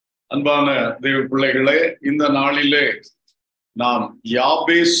அன்பான தேவ பிள்ளைகளே, இந்த நாளிலே நாம்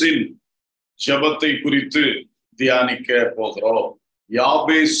யாபேசின் ஜெபத்தை குறித்து தியானிக்க போகிறோம்.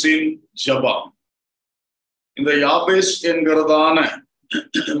 யாபேசின் ஜெபம். இந்த யாபேஸ் என்கிறதான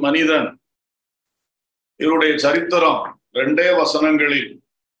மனிதன், இவருடைய சரித்திரம் 2 வசனங்களில்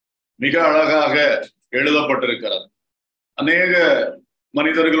மிக அழகாக எழுதப்பட்டிருக்கிறது. அநேக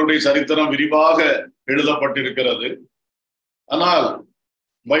மனிதர்களுடைய சரித்திரம் விரிவாக எழுதப்பட்டிருக்கிறது. ஆனால்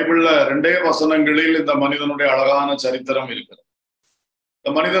பைபிள்ல 2 வசனங்களில் இந்த மனிதனுடைய அழகான சரித்திரம் இருக்கிறது. இந்த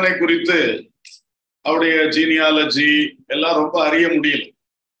மனிதனை குறித்து அவருடைய ஜீனியாலஜி எல்லாம் ரொம்ப அறிய முடியல.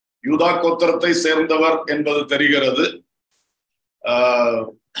 யூதா கோத்திரத்தை சேர்ந்தவர் என்பது தெரிகிறது.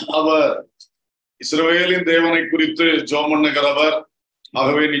 அவர் இஸ்ரவேலின் தேவனை குறித்து ஜெபம் பண்ணுகிறவர்.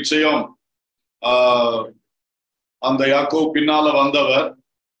 ஆகவே நிச்சயம் அந்த யாக்கோபு பின்னால வந்தவர்.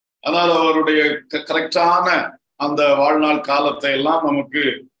 ஆனால் அவருடைய கரெக்டான அந்த வாழ்நாள் காலத்தை எல்லாம் நமக்கு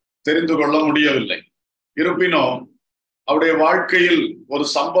தெரிந்து கொள்ள முடியவில்லை. இருப்பினும் அவருடைய வாழ்க்கையில் ஒரு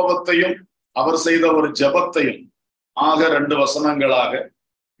சம்பவத்தையும் அவர் செய்த ஒரு ஜெபத்தையும் 2 வசனங்களாக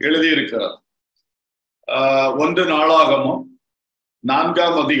எழுதியிருக்கிறார். 1 நாளாகமம்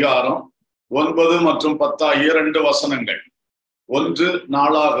 4ஆம் அதிகாரம் 9 மற்றும் 10 ஆகிய 2 வசனங்கள். 1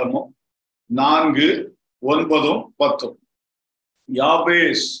 நாளாகமம் 4, 9, 10.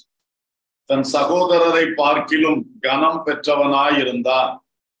 யாபேஸ் தன் சகோதரரை பார்க்கிலும் கனம் பெற்றவனாயிருந்தான்.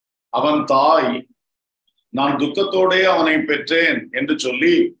 அவன் தாய், நான் துக்கத்தோடே அவனை பெற்றேன் என்று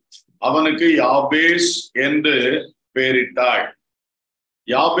சொல்லி அவனுக்கு யாபேஸ் என்று பெயரிட்டாள்.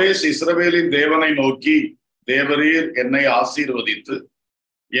 யாபேஸ் இஸ்ரவேலின் தேவனை நோக்கி, தேவரீர் என்னை ஆசீர்வதித்து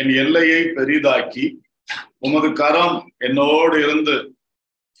என் எல்லையை பெரிதாக்கி உமது கரம் என்னோடு இருந்து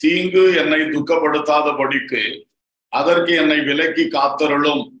தீங்கு என்னை துக்கப்படுத்தாதபடிக்கு அதற்கு என்னை விலக்கி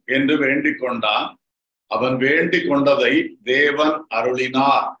காத்தருளும் என்று வேண்டிக் கொண்டான். அவன் வேண்டிக் கொண்டதை தேவன்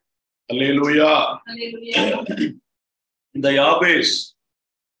அருளினார். அல்லேலூயா. இந்த யாபேஸ்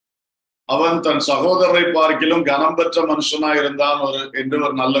அவன் தன் சகோதரரை பார்க்கிலும் கனம் பெற்ற மனுஷனாய் இருந்தான் என்று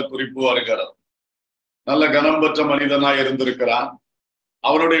ஒரு நல்ல குறிப்பு வருகிறது. நல்ல கனம் பெற்ற மனிதனாய் இருந்திருக்கிறான்.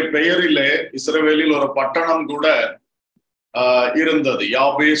 அவனுடைய பெயரிலே இஸ்ரவேலில் ஒரு பட்டணம் கூட இருந்தது.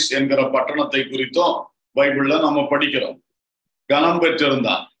 யாபேஸ் என்கிற பட்டணத்தை குறித்தும் பைபிள்ல நம்ம படிக்கிறோம். கனம்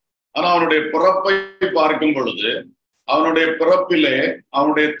பெற்றிருந்தான். ஆனா அவனுடைய பிறப்பை பார்க்கும் பொழுது, அவனுடைய பிறப்பிலே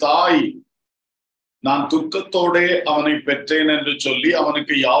அவனுடைய தாய், நான் துக்கத்தோடே அவனை பெற்றேன் என்று சொல்லி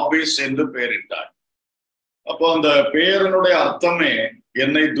அவனுக்கு யாபேஸ் என்று பெயரிட்டாள். அப்போ அந்த பெயரினுடைய அர்த்தமே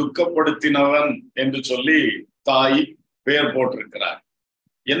என்னை துக்கப்படுத்தினவன் என்று சொல்லி தாய் பெயர் போட்டிருக்கிறார்.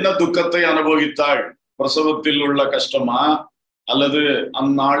 என்ன துக்கத்தை அனுபவித்தாள்? பிரசவத்தில் உள்ள கஷ்டமா அல்லது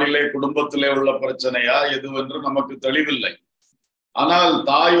அந்நாளிலே குடும்பத்திலே உள்ள பிரச்சனையா எதுவென்று நமக்கு தெளிவில்லை. ஆனால்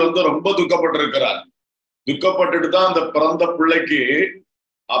தாய் ரொம்ப துக்கப்பட்டிருக்கிறார். துக்கப்பட்டுட்டு தான் அந்த பிறந்த பிள்ளைக்கு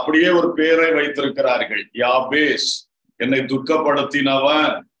அப்படியே ஒரு பெயரை வைத்திருக்கிறார்கள். யாபேஸ், என்னை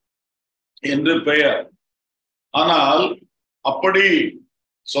துக்கப்படுத்தினவன் என்று பெயர். ஆனால் அப்படி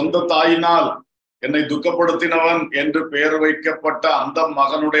சொந்த தாயினால் என்னை துக்கப்படுத்தினவன் என்று பெயர் வைக்கப்பட்ட அந்த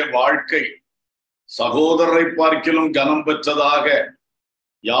மகனுடைய வாழ்க்கை சகோதரரை பார்க்கிலும் கனம் பெற்றதாக,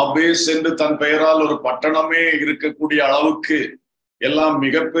 யாபேஸ் என்று தன் பெயரால் ஒரு பட்டணமே இருக்கக்கூடிய அளவுக்கு எல்லாம்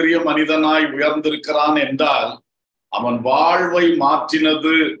மிகப்பெரிய மனிதனாய் உயர்ந்திருக்கிறான் என்றால் அவன் வாழ்வை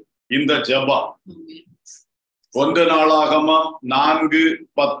மாற்றினது இந்த ஜெபம். 1 நாளாகமம் 4,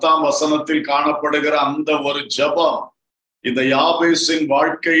 10ஆம் வசனத்தில் காணப்படுகிற அந்த ஒரு ஜெபம் இந்த யாபேசின்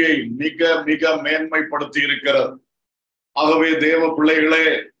வாழ்க்கையை மிக மிக மேன்மைப்படுத்தி இருக்கிறது. ஆகவே தேவ பிள்ளைகளே,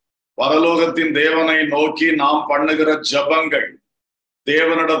 பரலோகத்தின் தேவனை நோக்கி நாம் பண்ணுகிற ஜெபங்கள்,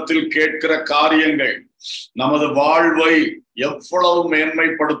 தேவனிடத்தில் கேட்கிற காரியங்கள் நமது வாழ்வை எவ்வளவு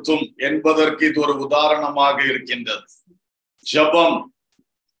மேன்மைப்படுத்தும் என்பதற்கு இது ஒரு உதாரணமாக இருக்கின்றது. ஜெபம்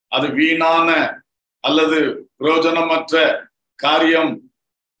அது வீணான அல்லது பிரயோஜனமற்ற காரியம்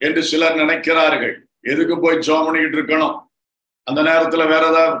என்று சிலர் நினைக்கிறார்கள். எதுக்கு போய் ஜெபம் பண்ணிக்கிட்டு இருக்கணும், அந்த நேரத்துல வேற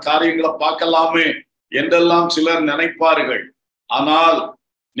ஏதாவது காரியங்களை பார்க்கலாமே என்றெல்லாம் சிலர் நினைப்பார்கள். ஆனால்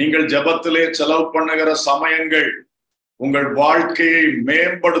நீங்கள் ஜெபத்திலே செலவு பண்ணுகிற சமயங்கள் உங்கள் வாழ்க்கையை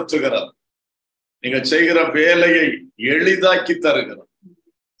மேம்படுத்துகிறது. நீங்க செய்கிற வேலையை எளிதாக்கி தருகிறது.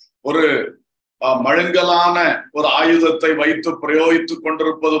 ஒரு மழுங்கலான ஒரு ஆயுதத்தை வைத்து பிரயோகித்துக்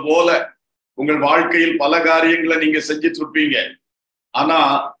கொண்டிருப்பது போல உங்கள் வாழ்க்கையில் பல காரியங்களை நீங்க செஞ்சிட்டு இருப்பீங்க. ஆனா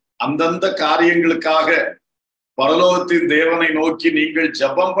அந்தந்த காரியங்களுக்காக பரலோகத்தின் தேவனை நோக்கி நீங்கள்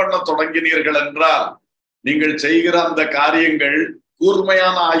ஜெபம் பண்ண தொடங்கினீர்கள் என்றால் நீங்கள் செய்கிற அந்த காரியங்கள்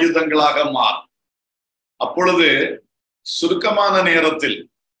கூர்மையான ஆயுதங்களாக மாறும். அப்பொழுது சுருக்கமான நேரத்தில்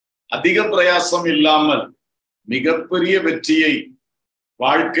அதிக பிரயாசம் இல்லாமல் மிகப்பெரிய வெற்றியை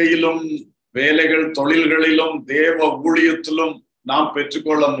வாழ்க்கையிலும் வேலைகள் தொழில்களிலும் தேவ ஊழியத்திலும் நாம்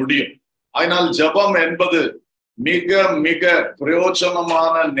பெற்றுக்கொள்ள முடியும். அதனால் ஜெபம் என்பது மிக மிக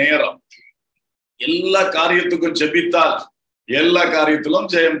பிரயோஜனமான நேரம். எல்லா காரியத்துக்கும் ஜெபித்தால் எல்லா காரியத்திலும்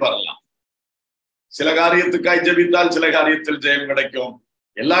ஜெயம் பெறலாம். சில காரியத்துக்காய் ஜெபித்தால் சில காரியத்தில் ஜெயம் கிடைக்கும்.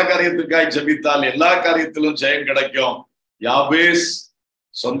 எல்லா காரியத்துக்காய் ஜெபித்தால் எல்லா காரியத்திலும் ஜெயம் கிடைக்கும். யாபேஸ்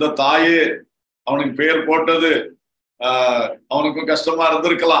சொந்த தாயே அவனுக்கு பெயர் போட்டது அவனுக்கும் கஷ்டமா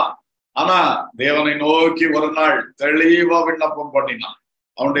இருந்திருக்கலாம். ஆனா தேவனை நோக்கி ஒரு நாள் தெளிவா விண்ணப்பம் பண்ணினான்.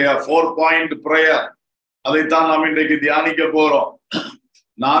 அவனுடைய 4 பாயிண்ட் பிரேயர், அதைத்தான் நாம் இன்றைக்கு தியானிக்க போறோம்.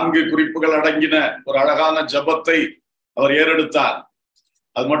 4 குறிப்புகள் அடங்கின ஒரு அழகான ஜெபத்தை அவர் ஏறெடுத்தார்.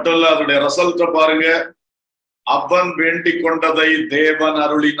 அது மட்டும் இல்ல, அதனுடைய ரிசல்ட்ட பாருங்க. அவன் வேண்டிக் கொண்டதை தேவன்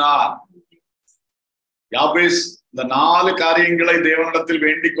அருளினார். யாபேஸ் இந்த 4 காரியங்களை தேவனிடத்தில்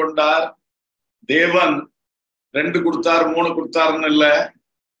வேண்டிக் கொண்டார். தேவன் 2 கொடுத்தார் 3 கொடுத்தாருன்னு இல்ல,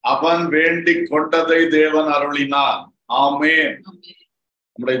 அவன் வேண்டிக் கொண்டதை தேவன் அருளினார். ஆமென்.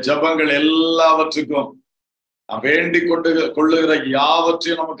 நம்முடைய ஜெபங்கள் எல்லாவற்றுக்கும் வேண்டிக் கொள்ளுகிற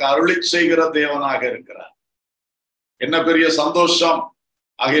யாவற்றையும் நமக்கு அருளி செய்கிற தேவனாக இருக்கிறார். என்ன பெரிய சந்தோஷம்!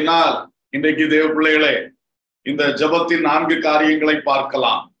 ஆகையினால் இன்றைக்கு தேவ பிள்ளைகளே, இந்த ஜெபத்தின் 4 காரியங்களை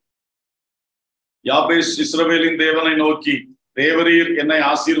பார்க்கலாம். யாபேஸ் இஸ்ரவேலின் தேவனை நோக்கி, தேவரீர் என்னை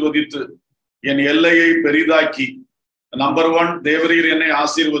ஆசீர்வதித்து என் எல்லையை பெரிதாக்கி. நம்பர் 1, தேவரீர் என்னை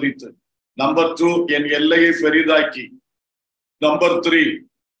ஆசீர்வதித்து. நம்பர் 2, என் எல்லையை பெரிதாக்கி. நம்பர் 3,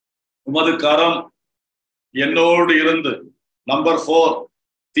 உமது கரம் என்னோடு இருந்து. நம்பர் 4,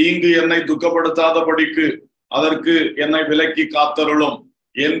 தீங்கு என்னை துக்கப்படுத்தாதபடிக்கு அதற்கு என்னை விலக்கி காத்தருளும்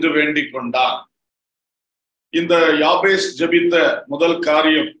என்று வேண்டிக் கொண்டார். இந்த யாபேஸ் ஜெபித்த முதல்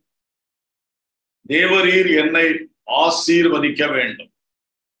காரியம், தேவரீர் என்னை ஆசீர்வதிக்க வேண்டும்.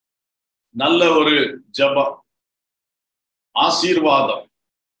 நல்ல ஒரு ஜெபம், ஆசீர்வாதம்.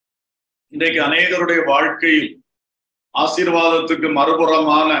 இன்றைக்கு அநேகருடைய வாழ்க்கையில் ஆசீர்வாதத்துக்கு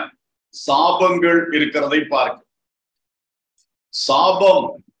மறுபுறமான சாபங்கள் இருக்கிறதை பார்க்க. சாபம்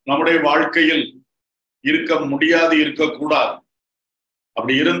நம்முடைய வாழ்க்கையில் இருக்க முடியாது, இருக்கக்கூடாது.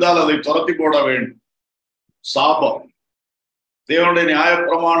 அப்படி இருந்தால் அதை துரத்தி போட வேண்டும். சாபம் தேவனுடைய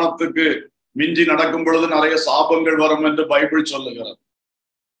நியாயப்பிரமாணத்துக்கு மிஞ்சி நடக்கும் பொழுது நிறைய சாபங்கள் வரும் என்று பைபிள் சொல்லுகிறது.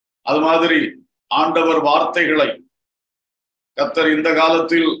 அது மாதிரி ஆண்டவர் வார்த்தைகளை, கர்த்தர் இந்த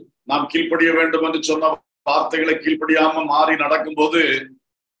காலத்தில் நாம் கீழ்ப்படிய வேண்டும் என்று சொன்ன வார்த்தைகளை கீழ்ப்படியாம மாறி நடக்கும்போது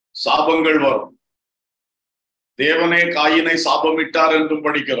சாபங்கள் வரும். தேவனே காயினை சாபமிட்டார் என்றும்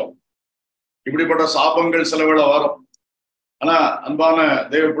படிக்கிறோம். இப்படிப்பட்ட சாபங்கள் சிலவேளை வரும். ஆனா அன்பான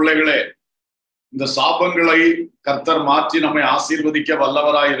தேவ பிள்ளைகளே, இந்த சாபங்களை கர்த்தர் மாற்றி நம்மை ஆசீர்வதிக்க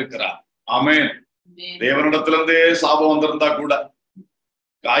வல்லவராய் இருக்கிறார். ஆமென். தேவனிடத்திலிருந்தே சாபம் வந்திருந்தா கூட,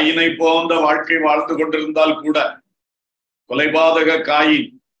 காயினை போன்ற வாழ்க்கை வாழ்ந்து கொண்டிருந்தால் கூட, கொலைபாதக காயின்,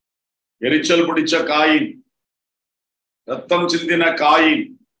 எரிச்சல் பிடிச்ச காயின், ரத்தம் சிந்தின காயின்,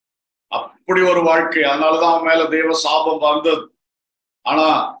 அப்படி ஒரு வாழ்க்கை. அதனாலதான் அவன் மேல தேவ சாபம் வந்தது. ஆனா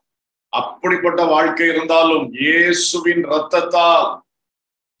அப்படிப்பட்ட வாழ்க்கை இருந்தாலும் இயேசுவின் இரத்தத்தால்,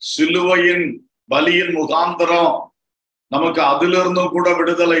 சிலுவையின் பலியின் முகாந்தரம் நமக்கு அதிலிருந்தும் கூட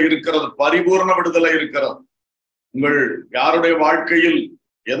விடுதலை இருக்கிறது, பரிபூர்ண விடுதலை இருக்கிறது. உங்கள் யாருடைய வாழ்க்கையில்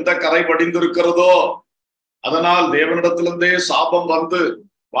எந்த கரை படிந்திருக்கிறதோ, அதனால் தேவனிடத்திலிருந்தே சாபம் வந்து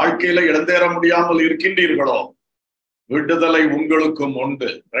வாழ்க்கையில இழந்தேற முடியாமல் இருக்கின்றீர்களோ, விடுதலை உங்களுக்கும் உண்டு,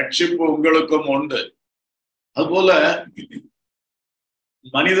 ரட்சிப்பு உங்களுக்கும் உண்டு. அதுபோல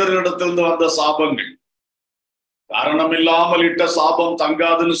மனிதர்களிடத்திலிருந்து வந்த சாபங்கள், காரணம் இல்லாமல் இட்ட சாபம்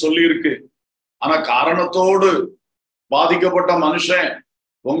தங்காதுன்னு சொல்லி இருக்கு. ஆனா காரணத்தோடு பாதிக்கப்பட்ட மனுஷன்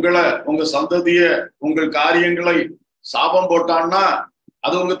உங்களை, உங்க சந்ததிய, உங்கள் காரியங்களை சாபம் போட்டான்னா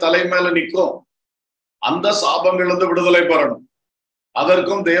அது உங்க தலை மேல நிற்கும். அந்த சாபங்களிலிருந்து விடுதலை பெறணும்.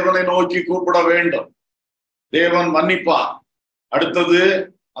 அதற்கும் தேவனை நோக்கி கூப்பிட வேண்டும். தேவன் மன்னிப்பார். அடுத்தது,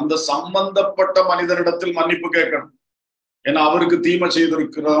 அந்த சம்பந்தப்பட்ட மனிதனிடத்தில் மன்னிப்பு கேட்கணும். ஏன்னா அவருக்கு தீமை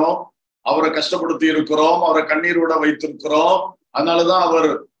செய்திருக்கிறோம், அவரை கஷ்டப்படுத்தி இருக்கிறோம், அவரை கண்ணீர் விட வைத்திருக்கிறோம். அதனாலதான் அவர்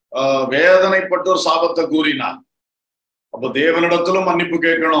வேதனைப்பட்டு ஒரு சாபத்தை கூறினார். அப்ப தேவனிடத்திலும் மன்னிப்பு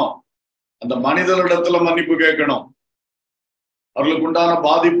கேட்கணும், அந்த மனிதனிடத்துல மன்னிப்பு கேட்கணும். அவர்களுக்கு உண்டான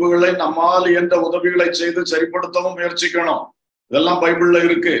பாதிப்புகளை நம்மால் என்ற உதவிகளை செய்து சரிப்படுத்தவும் முயற்சிக்கணும். இதெல்லாம் பைபிள்ல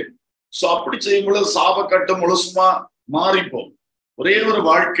இருக்கு. சோ அப்படி செய்யும் பொழுது சாபக்கட்டு முழுசுமா மாறிப்போம். ஒரே ஒரு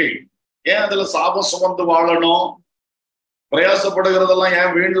வாழ்க்கை, ஏன் அதுல சாபம் சுமந்து வாழணும்? பிரயாசப்படுகிறதெல்லாம்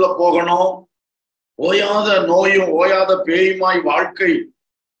ஏன் வீண்ல போகணும்? ஓயாத நோயும் ஓயாத பேயுமாய் வாழ்க்கை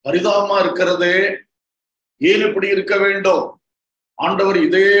பரிதாபமா இருக்கிறதே, ஏன் இப்படி இருக்க வேண்டும்? ஆண்டவர்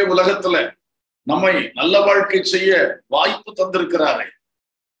இதே உலகத்துல நம்மை நல்ல வாழ்க்கை செய்ய வாய்ப்பு தந்திருக்கிறாரே.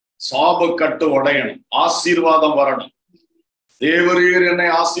 சாபக்கட்டு உடையணும், ஆசீர்வாதம் வரணும். தேவரீர் என்னை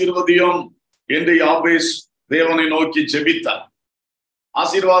ஆசீர்வதியும் என்று யாபேஸ் தேவனை நோக்கி ஜெபித்தார்.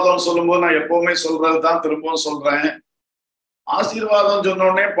 ஆசீர்வாதம் சொல்லும்போது நான் எப்பவுமே சொல்றதுதான் திரும்பவும் சொல்றேன். ஆசீர்வாதம்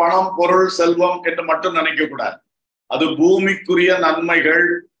சொன்னோடனே பணம், பொருள், செல்வம் என்று மட்டும் நினைக்க கூடாது. அது பூமிக்குரிய நன்மைகள்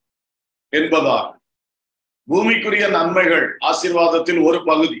என்பதா. பூமிக்குரிய நன்மைகள் ஆசீர்வாதத்தில் ஒரு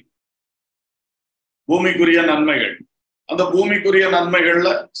பகுதி. பூமிக்குரிய நன்மைகள், அந்த பூமிக்குரிய நன்மைகள்ல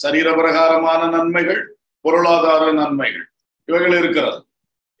சரீர பிரகாரமான நன்மைகள், பொருளாதார நன்மைகள் இவைகள் இருக்கிறது.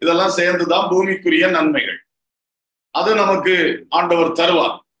 இதெல்லாம் சேர்ந்துதான் பூமிக்குரிய நன்மைகள். அது நமக்கு ஆண்டவர்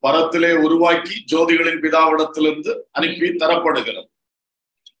தருவார். பரத்திலே உருவாக்கி ஜோதிகளின் பிதாவிடத்திலிருந்து அனுப்பி தரப்படுகிறது.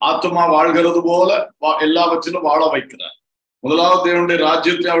 ஆத்துமா வாழ்கிறது போல எல்லாவற்றிலும் வாழ வைக்கிறார். முதலாவது தேவனுடைய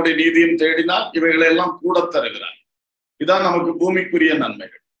ராஜ்யத்தை அவருடைய நீதியும் தேடினால் இவைகளை எல்லாம் கூட தருகிறார். இதான் நமக்கு பூமிக்குரிய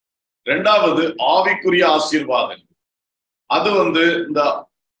நன்மைகள். இரண்டாவது ஆவிக்குரிய ஆசீர்வாதங்கள். அது இந்த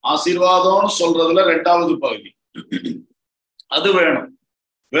ஆசீர்வாதம்னு சொல்றதுல இரண்டாவது பகுதி. அது வேணும்.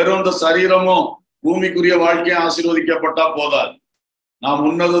 வெறும் இந்த சரீரமும் பூமிக்குரிய வாழ்க்கையை ஆசீர்வதிக்கப்பட்டா போதாது. நாம்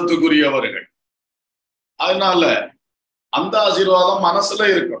உன்னதத்துக்குரியவர்கள். அதனால அந்த ஆசீர்வாதம் மனசுல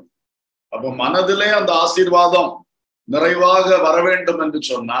இருக்கணும். அப்ப மனதிலே அந்த ஆசீர்வாதம் நிறைவாக வர வேண்டும் என்று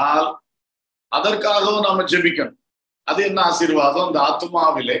சொன்னால் அதற்காகவும் நாம ஜெபிக்கணும். அது என்ன ஆசீர்வாதம்? இந்த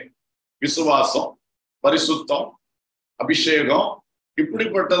ஆத்மாவிலே விசுவாசம், பரிசுத்தம், அபிஷேகம்,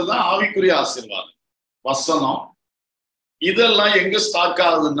 இப்படிப்பட்டதுதான் ஆவிக்குரிய ஆசீர்வாதம். வசனம், இதெல்லாம் எங்க ஸ்டாக்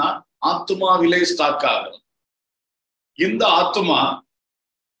ஆகுதுன்னா ஆத்மாவிலே ஸ்டாக் ஆகுது. இந்த ஆத்மா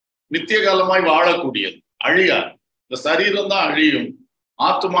நித்திய காலமாய் வாழக்கூடியது, அழியாது. இந்த சரீரம் தான் அழியும்,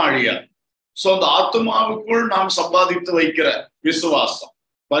 ஆத்மா அழியாது. சோ அந்த ஆத்மாவுக்குள் நாம் சம்பாதித்து வைக்கிற விசுவாசம்,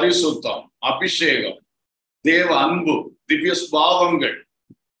 பரிசுத்தம், அபிஷேகம், தேவ அன்பு, திவ்ய சுபாவங்கள்,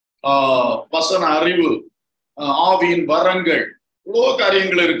 வசன அறிவு, ஆவியின் வரங்கள், இவ்வளோ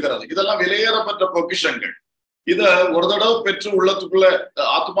காரியங்கள் இருக்கிறது. இதெல்லாம் விலையேறப்பட்ட பொக்கிஷங்கள். இத ஒரு தடவை பெற்று உள்ளத்துக்குள்ள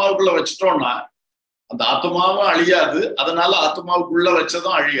ஆத்மாவுக்குள்ள வச்சிட்டோம்னா அந்த ஆத்மாவும் அழியாது. அதனால ஆத்மாவுக்குள்ள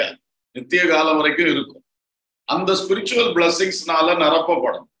வச்சதும் அழியாது, நித்திய காலம் வரைக்கும் இருக்கும். அந்த ஸ்பிரிச்சுவல் பிளஸிங்ஸ்னால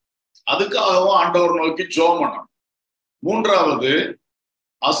நிரப்பப்படும். அதுக்காகவும் ஆண்டவர் நோக்கி ஜெபம் பண்ணணும். மூன்றாவது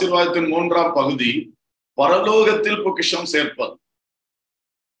ஆசீர்வாதத்தின் மூன்றாம் பகுதி பரலோகத்தில் பொக்கிஷம் சேர்ப்பது.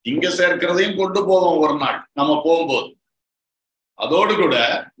 இங்க சேர்க்கிறதையும் கொண்டு போவோம் ஒரு நாள் நம்ம போகும்போது. அதோடு கூட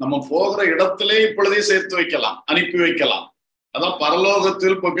நம்ம போகிற இடத்திலே இப்பொழுதே சேர்த்து வைக்கலாம், அனுப்பி வைக்கலாம். அதான்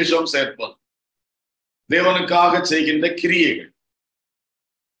பரலோகத்தில் பொக்கிஷம் சேர்ப்பது. தேவனுக்காக செய்கின்ற கிரியைகள்.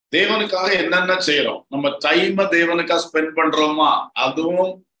 தேவனுக்காக என்னென்ன செய்யறோம், நம்ம டைமை தேவனுக்காக ஸ்பெண்ட் பண்றோமா,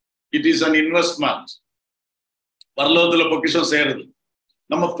 அதுவும் இட் இஸ் அன் இன்வெஸ்ட்மெண்ட். பரலோகத்துல பொக்கிஷம் சேருது.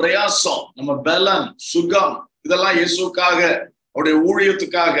 நம்ம பிரயாசம், நம்ம பலன், சுகம், இதெல்லாம் இயேசுக்காக, அவருடைய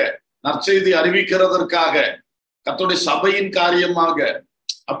ஊழியத்துக்காக, நற்செய்தி அறிவிக்கிறதற்காக, கர்த்தருடைய சபையின் காரியமாக,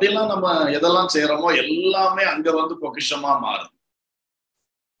 அப்படியெல்லாம் நம்ம எதெல்லாம் செய்யறோமோ எல்லாமே அங்க பொக்கிஷமா மாறுது.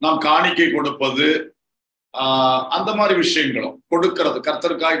 நாம் காணிக்கை கொடுப்பது, அந்த மாதிரி விஷயங்களும் கொடுக்கிறது,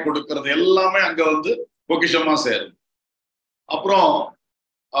 கர்த்தருக்காய் கொடுக்கிறது எல்லாமே அங்க பொக்கிஷமா சேருது. அப்புறம்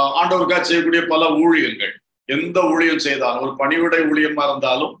ஆண்டவருக்காக செய்யக்கூடிய பல ஊழியங்கள், எந்த ஊழியம் செய்தாலும், ஒரு பணிவிடை ஊழியமா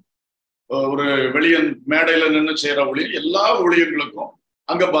இருந்தாலும், ஒரு வெளிய மேடையில நின்று செய்யற ஊழியம், எல்லா ஊழியங்களுக்கும்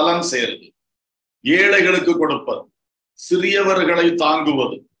அங்க பலன் சேருது. ஏழைகளுக்கு கொடுப்பது, சிறியவர்களை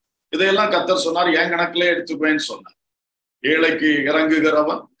தாங்குவது, இதையெல்லாம் கர்த்தர் சொன்னார், என் கணக்கிலே எடுத்துக்குவேன்னு சொன்னார். ஏழைக்கு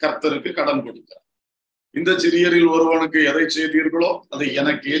இறங்குகிறவன் கர்த்தருக்கு கடன் கொடுக்கிறார். இந்த சிறியரில் ஒருவனுக்கு எதை செய்தீர்களோ அதை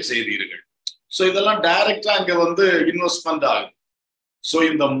எனக்கே செய்தீர்கள். சோ இதெல்லாம் டைரக்டா அங்க இன்வெஸ்ட்மெண்ட் ஆகும். சோ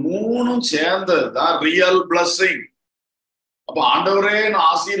இந்த மூணும் சேர்ந்ததுதான் ரியல் பிளஸிங். அப்ப ஆண்டவரே நான்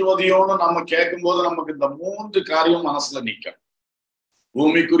ஆசீர்வதியோன்னு நம்ம கேட்கும் போது நமக்கு இந்த மூன்று காரியம் மனசுல நிற்கும்.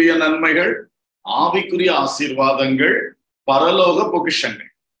 பூமிக்குரிய நன்மைகள், ஆவிக்குரிய ஆசீர்வாதங்கள், பரலோக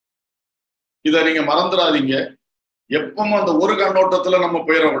பொக்கிஷங்கள். இத நீங்க மறந்துடாதீங்க. எப்பவும் அந்த ஒரு கண்ணோட்டத்துல நம்ம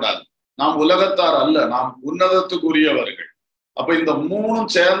போயிடக்கூடாது. நாம் உலகத்தார் அல்ல, நாம் உன்னதத்துக்குரியவர்கள். அப்ப இந்த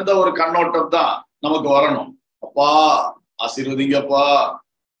மூணும் சேர்ந்த ஒரு கண்ணோட்டம் தான் நமக்கு வரணும். அப்பா ஆசீர்வதிங்கப்பா,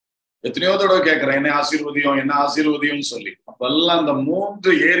 எத்தனையோ தடவை கேட்கிறேன், என்ன ஆசீர்வதியும், என்ன ஆசீர்வதியும் சொல்லி. அப்பெல்லாம் இந்த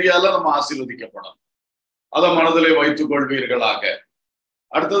மூன்று ஏரியால நம்ம ஆசீர்வதிக்கப்படும். அதை மனதிலே வைத்துக் கொள்வீர்களாக.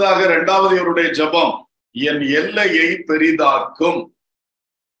 அடுத்ததாக இரண்டாவது இவருடைய ஜெபம், என் எல்லையை பெரிதாக்கும்.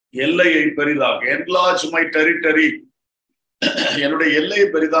 எல்லையை பெரிதாக்கும், enlarge my territory. என்னுடைய எல்லையை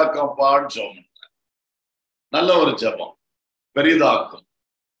பெரிதாக்கப்பான்னு ஜெபம். நல்ல ஒரு ஜெபம், பெரிதாக்கும்.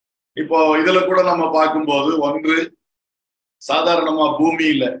 இப்போ இதுல கூட நம்ம பார்க்கும்போது, ஒன்று சாதாரணமா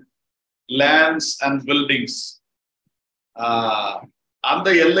பூமியில லேண்ட்ஸ் அண்ட் பில்டிங்ஸ், அந்த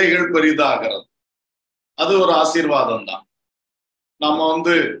எல்லைகள் பெரிதாகிறது. அது ஒரு ஆசீர்வாதம் தான். நம்ம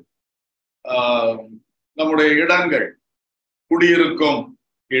நம்முடைய இடங்கள், குடியிருக்கும்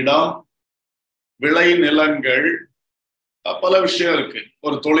இடம், விளை நிலங்கள், பல விஷயம் இருக்கு.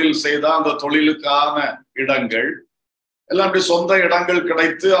 ஒரு தொழில் செய்தா அந்த தொழிலுக்கான இடங்கள், எல்லாம் அப்படி சொந்த இடங்கள்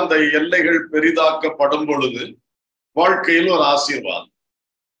கிடைத்து அந்த எல்லைகள் பெரிதாக்கப்படும் பொழுது வாழ்க்கையில் ஒரு ஆசீர்வாதம்.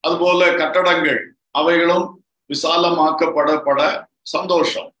 அதுபோல கட்டடங்கள் அவைகளும் விசாலமாக்கப்படப்பட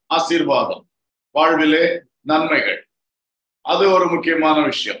சந்தோஷம், ஆசீர்வாதம், வாழ்விலே நன்மைகள். அது ஒரு முக்கியமான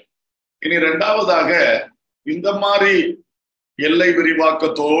விஷயம். இனி இரண்டாவதாக, இந்த மாதிரி எல்லை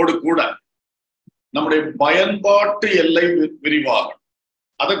விரிவாக்கத்தோடு கூட நம்முடைய பயன்பாட்டு எல்லை விரிவாகம்,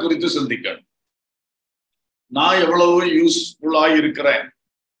 அதை குறித்து சிந்திக்கணும். நான் எவ்வளவு யூஸ்ஃபுல்லாய் இருக்கிறேன்,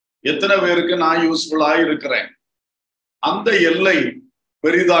 எத்தனை பேருக்கு நான் யூஸ்ஃபுல்லாய் இருக்கிறேன், அந்த எல்லை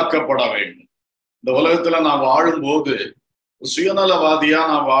பெரிதாக்கப்பட வேண்டும். இந்த உலகத்துல நான் வாழும்போது சுயநலவாதியா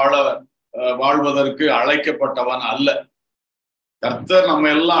நான் வாழ்வதற்கு அழைக்கப்பட்டவன் அல்ல. கர்த்தர் நம்ம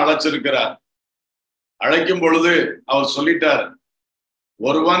எல்லாம் அழைச்சிருக்கிறார். அழைக்கும் பொழுது அவர் சொல்லிட்டார்,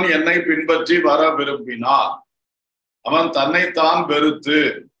 ஒருவன் என்னை பின்பற்றி வர விரும்பினார் அவன் தன்னைத்தான் வெறுத்து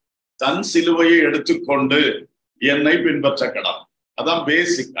தன் சிலுவையை எடுத்துக்கொண்டு என்னை பின்பற்ற கடவுள். அதான்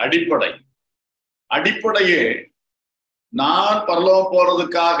பேசிக், அடிப்படை. அடிப்படையே நான் பரலோகம்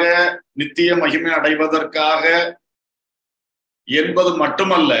போறதுக்காக, நித்திய மகிமை அடைவதற்காக என்பது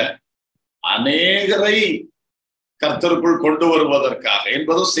மட்டுமல்ல, அநேகரை கர்த்தருக்குள் கொண்டு வருவதற்காக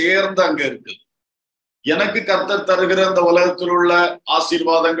என்பதும் சேர்ந்து அங்க இருக்குது. எனக்கு கர்த்தர் தருகிற இந்த உலகத்தில் உள்ள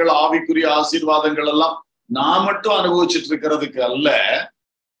ஆசீர்வாதங்கள், ஆவிக்குரிய ஆசீர்வாதங்கள் எல்லாம் நான் மட்டும் அனுபவிச்சுட்டு இருக்கிறதுக்கு அல்ல,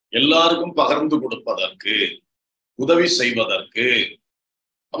 எல்லாருக்கும் பகிர்ந்து கொடுப்பதற்கு, உதவி செய்வதற்கு.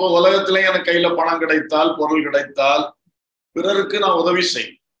 அப்போ உலகத்திலே எனக்கு கையில பணம் கிடைத்தால், பொருள் கிடைத்தால் பிறருக்கு நான் உதவி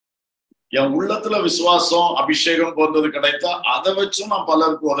செய்வேன். என் உள்ளத்துல விசுவாசம், அபிஷேகம் போன்றது கிடைத்தா அதை வச்சும் நான்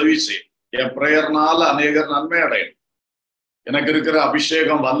பலருக்கு உதவி செய்வேன். என் பிரேயர்னால அநேகர் நன்மை அடையும். எனக்கு இருக்கிற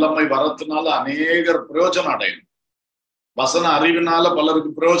அபிஷேகம், வல்லமை, வரத்தினால அநேகர் பிரயோஜனம் அடையும். வசன அறிவினால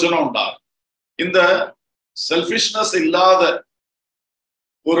பலருக்கு பிரயோஜனம் உண்டாகும். இந்த செல்ஃபிஷ்னஸ் இல்லாத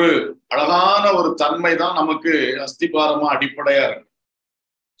ஒரு அழகான ஒரு தன்மை தான் நமக்கு அஸ்திபாரமா அடிப்படையா இருக்கு.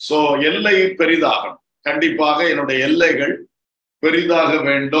 சோ எல்லை பெரிதாகணும். கண்டிப்பாக என்னுடைய எல்லைகள் பெரிதாக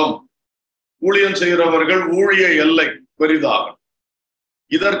வேண்டும். ஊழியம் செய்கிறவர்கள் ஊழிய எல்லை பெரிதாகணும்.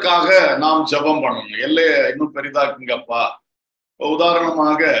 இதற்காக நாம் ஜெபம் பண்ணணும். எல்லையை இன்னும் பெரிதாக்குங்கப்பா.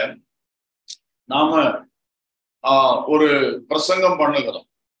 உதாரணமாக நாம ஒரு பிரசங்கம் பண்ணுகிறோம்.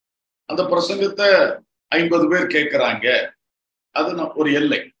 அந்த பிரசங்கத்தை 50 பேர் கேட்கிறாங்க, அது ஒரு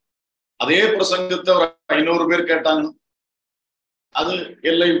எல்லை. அதே பிரசங்கத்தை ஒரு 500 பேர் கேட்டாங்க, அது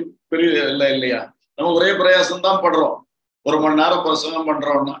எல்லை பெரிய எல்லை இல்லையா? நம்ம ஒரே பிரயாசம் தான் படுறோம். 1 மணி நேரம் பிரசங்கம்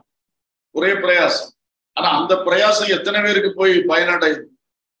பண்றோம்னா ஒரே பிரயாசம். ஆனா அந்த பிரயாசம் எத்தனை பேருக்கு போய் பயனடையுது?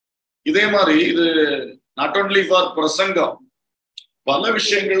 இதே மாதிரி இது நாட் ஒன்லி ஃபார் பிரசங்கம், பல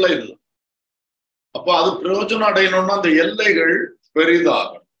விஷயங்கள்ல இது. அப்ப அது பிரயோஜனம் அடையணும்னா அந்த எல்லைகள்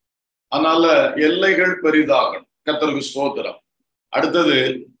பெரிதாகணும். அதனால எல்லைகள் பெரிதாகணும். கர்த்தருக்கு ஸ்தோத்திரம். அடுத்தது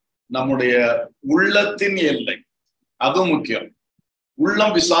நம்முடைய உள்ளத்தின் எல்லை, அதுவும் முக்கியம்.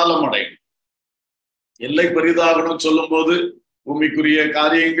 உள்ளம் விசாலம் அடையும். எல்லை பெரிதாகணும் சொல்லும் போது பூமிக்குரிய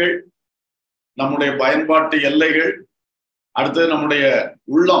காரியங்கள், நம்முடைய பயன்பாட்டு எல்லைகள், அடுத்தது நம்முடைய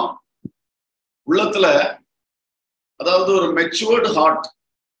உள்ளம். உள்ளத்துல அதாவது ஒரு மெச்சூர்டு ஹார்ட்,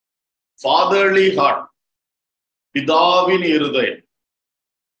 ஃபாதர்லி ஹார்ட், பிதாவின் இருதயம்,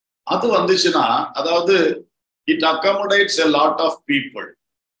 அது வந்துச்சுன்னா, அதாவது it அக்கமடேட்ஸ் a lot of people.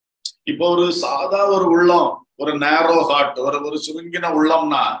 இப்போ ஒரு சாதா ஒரு உள்ளம், ஒரு நேரோ ஹார்ட், ஒரு சுருங்கின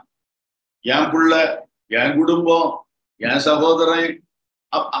உள்ளம்னா, என் புள்ள, என் குடும்பம், என் சகோதரன்,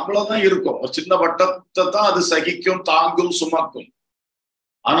 அவ்வளவுதான் இருக்கும். ஒரு சின்ன வட்டத்தை தான் அது சகிக்கும், தாங்கும், சுமக்கும்.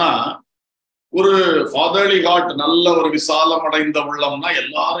 ஆனா ஒரு ஃபாதர்லி ஹார்ட், நல்ல ஒரு விசாலம் அடைந்த உள்ளம்னா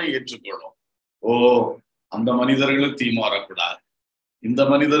எல்லாரும் ஏற்றுக்கொள்ளும். ஓ, அந்த மனிதர்களுக்கு தீமாறக்கூடாது, இந்த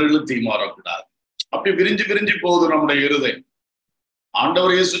மனிதர்களுக்கு தீமாறக்கூடாது. அப்படி விரிஞ்சு விரிஞ்சு போகுது நம்முடைய இருதயம்.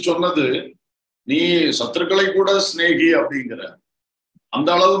 ஆண்டவர் இயேசு சொன்னது, நீ சத்துருக்களை கூட சிநேகி அப்படிங்கிற அந்த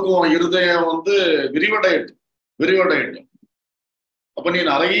அளவுக்கு உன் இருதயம் விரிவடையட்டும், விரிவடையட்டும். அப்ப நீ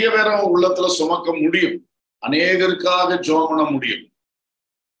நிறைய பேரை உள்ளத்துல சுமக்க முடியும், அநேகருக்காக ஜெபம் பண்ண முடியும்.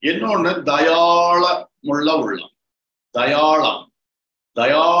 இன்னொன்னு தயாளமுள்ள உள்ளம். தயாளம்,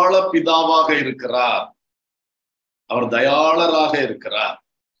 தயாள பிதாவாக இருக்கிறார், அவர் தயாளராக இருக்கிறார்.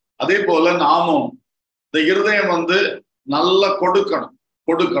 அதே போல நாமும் இந்த இருதயம் நல்ல கொடுக்கணும்,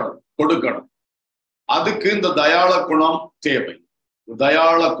 கொடுக்கணும், கொடுக்கணும். அதுக்கு இந்த தயாள குணம் தேவை.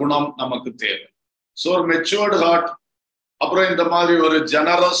 தயாள குணம் நமக்கு தேவை. ஸோ ஒரு மெச்சூர்டு ஹார்ட், அப்புறம் இந்த மாதிரி ஒரு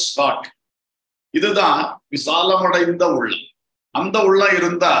ஜெனரஸ் ஹார்ட், இதுதான் விசாலமடைந்த உள்ளம். அந்த உள்ளம்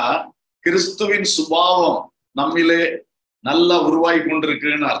இருந்தா கிறிஸ்துவின் சுபாவம் நம்மிலே நல்லா உருவாகி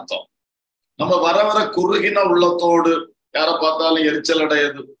கொண்டிருக்குன்னு அர்த்தம். நம்ம வர வர குறுகின உள்ளத்தோடு யாரை பார்த்தாலும் எரிச்சல்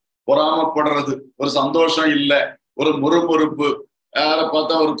அடையுது, பொறாமப்படுறது, ஒரு சந்தோஷம் இல்லை, ஒரு முறுமுறுப்பு, யாரை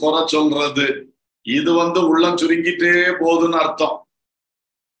பார்த்தா ஒரு குறை சொல்றது, இது உள்ளம் சுருங்கிட்டே போகுதுன்னு அர்த்தம்.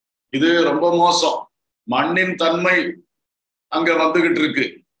 இது ரொம்ப மோசம். மண்ணின் தன்மை அங்க வந்துகிட்டு இருக்கு.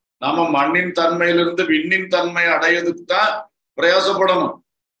 நாம மண்ணின் தன்மையிலிருந்து விண்ணின் தன்மை அடையதுக்கு தான் பிரயாசப்படணும்.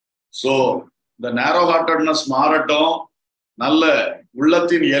 சோ இந்த நேரோ ஹார்ட்டட்னஸ் மாறட்டும், நல்ல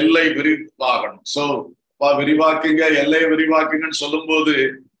உள்ளத்தின் எல்லை விரிவாகணும். சோ விரிவாக்குங்க, எல்லையை விரிவாக்குங்கன்னு சொல்லும் போது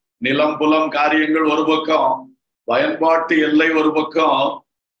நிலம் புலம் காரியங்கள் ஒரு பக்கம், பயன்பாட்டு எல்லை ஒரு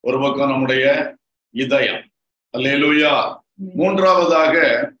பக்கம் நம்முடைய இதயம். அல்லேலூயா. மூன்றாவதாக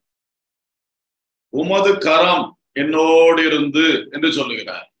உமது கரம் என்னோடு இருந்து என்று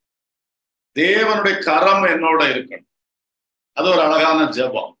சொல்லுகிறார். தேவனுடைய கரம் என்னோட இருக்கணும். அது ஒரு அழகான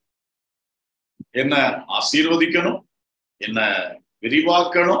ஜெபம். என்ன ஆசீர்வதிக்கணும், என்ன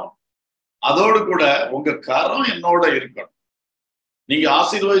விரிவாக்கணும், அதோடு கூட உங்க கரம் என்னோட இருக்கணும். நீங்க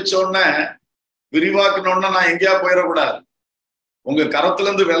ஆசீர்வதிச்ச உடனே விரிவாக்கணும்னா நான் எங்கேயா போயிடக்கூடாது, உங்க கரத்துல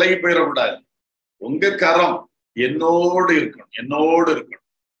இருந்து விலகி போயிடக்கூடாது. உங்க கரம் என்னோடு இருக்கணும், என்னோடு இருக்கணும்.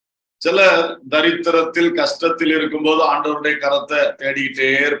 சிலர் தரித்திரத்தில் கஷ்டத்தில் இருக்கும்போது ஆண்டவருடைய கரத்தை தேடிக்கிட்டே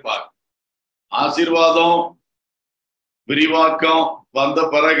இருப்பார். ஆசீர்வாதம் விரிவாக்கம் வந்த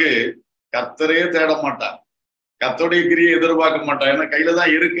பிறகு கர்த்தரே தேட மாட்டார், கர்த்தருடைய கிரியை எதிர்பார்க்க மாட்டார். ஏன்னா கையில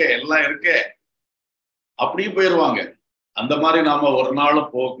தான் இருக்கே, எல்லாம் இருக்கே, அப்படியே போயிடுவாங்க. அந்த மாதிரி நாம ஒரு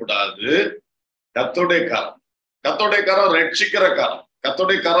நாளும் போகக்கூடாது. கர்த்தருடைய கரம் ரட்சிக்கிற கரம்.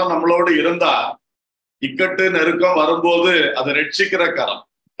 கர்த்தருடைய கரம் நம்மளோடு இருந்தா இக்கட்டு நெருக்கம் வரும்போது அது ரட்சிக்கிற கரம்.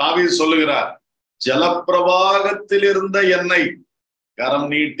 தாவீது சொல்லுகிறார், ஜலப்பிரவாகத்தில் இருந்த என்னை கரம்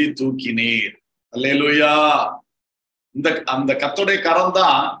நீட்டி தூக்கினீர். அல்லேலூயா. அந்த கர்த்தருடைய கரம்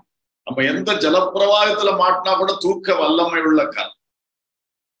தான் நம்ம எந்த ஜலப்பிரவாகத்துல மாட்டினா கூட தூக்க வல்லமை உள்ள கரம்.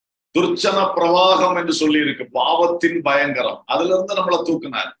 துர்ச்சன பிரவாகம் என்று சொல்லி இருக்கு, பாவத்தின் பயங்கரம், அதுல இருந்து நம்மளை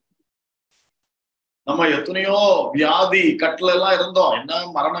தூக்குனார். நம்ம எத்தனையோ வியாதி கட்டுல எல்லாம் இருந்தோம், என்ன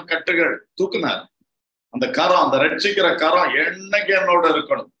மரண கட்டுகள், தூக்குனார். அந்த கரம், அந்த ரட்சிக்கிற கரம் என்னைக்கு என்னோட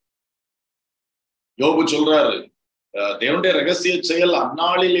இருக்கணும். யோபு சொல்றாரு, தேவனுடைய ரகசிய செயல்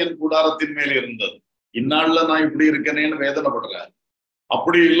அந்நாளில் என் கூடாரத்தின் மேல் இருந்தது, இந்நாள்ல நான் இப்படி இருக்கேனேன்னு வேதனைப்படுறாரு.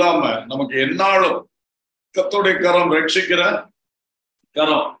 அப்படி இல்லாம நமக்கு எந்நாளும் கர்த்தருடைய கரம், ரட்சிக்கிற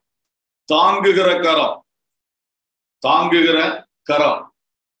கரம், தாங்குகிற கரம்,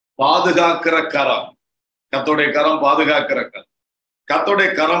 பாதுகாக்கிற கரம். கர்த்தருடைய கரம் பாதுகாக்கிற கரம், கர்த்தருடைய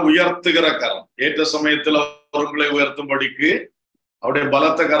கரம் உயர்த்துகிற கரம். ஏற்ற சமயத்துல அவர்களை உயர்த்தும்படிக்கு அவருடைய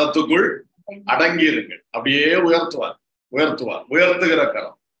பலத்த கரத்துக்குள் அடங்கி இருங்க. அப்படியே உயர்த்துகிற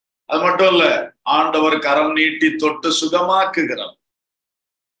கரம். அது மட்டும் இல்ல, ஆண்டவர் கரம் நீட்டி தொட்டு சுகமாக்குகிறவர்,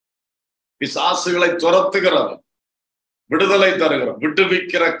 பிசாசுகளை துரத்துகிறவர், விடுதலை தருகிறவர்,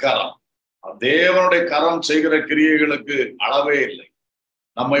 விடுவிக்கிற கரம். தேவனுடைய கரம் செய்கிற கிரியைகளுக்கு அளவே இல்லை.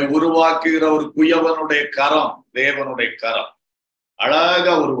 நம்மை உருவாக்குகிற ஒரு குயவனுடைய கரம், தேவனுடைய கரம்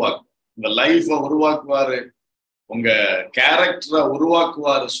அழகா உருவாக்கும். உங்க லைஃப உருவாக்குவாரு, உங்க கேரக்டரை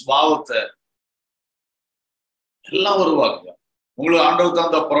உருவாக்குவாரு, சுபாவத்தை எல்லாம் உருவாக்குவார். உங்களுக்கு ஆண்டவர்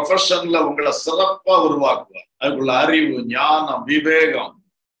தந்த ப்ரொஃபஷன்ல உங்களை சிறப்பா உருவாக்குவார். அதுக்குள்ள அறிவு, ஞானம், விவேகம்,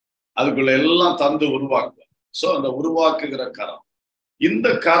 அதுக்குள்ள எல்லாம் தந்து உருவாக்குவார். சோ அந்த உருவாக்குகிற கரம், இந்த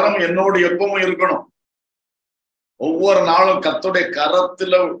கரம் என்னோடு எப்பவும் இருக்கணும். ஒவ்வொரு நாளும் கர்த்தருடைய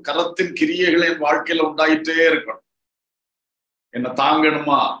கரத்தின் கிரியைகளை என் வாழ்க்கையில உண்டாயிட்டே இருக்கணும். என்னை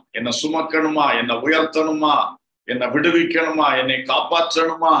தாங்கணுமா, என்னை சுமக்கணுமா, என்னை உயர்த்தணுமா, என்னை விடுவிக்கணுமா, என்னை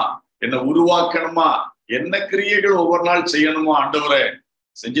காப்பாற்றணுமா, என்னை உருவாக்கணுமா, என்ன கிரியைகள் ஒவ்வொரு நாள் செய்யணுமா, ஆண்டவரே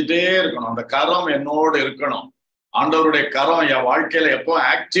செஞ்சுட்டே இருக்கணும். அந்த கரம் என்னோடு இருக்கணும். ஆண்டவருடைய கரம் என் வாழ்க்கையில எப்போ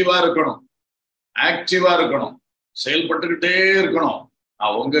ஆக்டிவா இருக்கணும், செயல்பட்டுக்கிட்டே இருக்கணும்.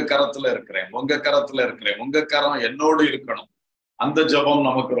 நான் உங்க கரத்துல இருக்கிறேன், உங்க கரம் என்னோடு இருக்கணும். அந்த ஜெபம்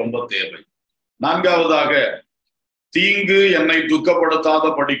நமக்கு ரொம்ப தேவை. நான்காவதாக, தீங்கு என்னை துக்கப்படுத்தாத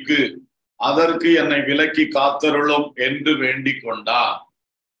படிக்கு அதற்கு என்னை விலக்கி காத்தருளும் என்று வேண்டிக் கொண்டா.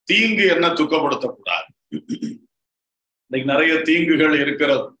 தீங்கு என்ன துக்கப்படுத்தக்கூடாது. இன்னைக்கு நிறைய தீங்குகள்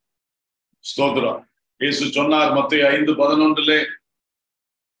இருக்கிறது. ஸ்தோத்திரம். இயேசு சொன்னார் மத்தேயு 5:11,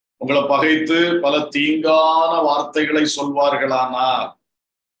 உங்களை பகைத்து பல தீங்கான வார்த்தைகளை சொல்வார்களானால்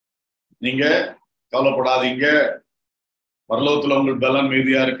நீங்க கவலைப்படாதீங்க, பரலோகத்துல உங்கள் பலன்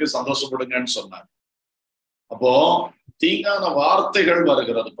மீதியா இருக்கு, சந்தோஷப்படுங்கன்னு சொன்னார். அப்போ தீங்கான வார்த்தைகள்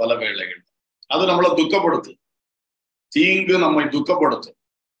வருகிறது பல வேளைகள், அது நம்மளை துக்கப்படுத்து. தீங்கு நம்மை துக்கப்படுத்தும்.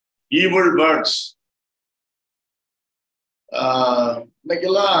 Evil words.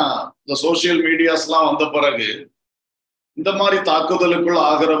 இன்னைக்கெல்லாம் இந்த சோசியல் மீடியாஸ் எல்லாம் வந்த பிறகு இந்த மாதிரி தாக்குதலுக்குள்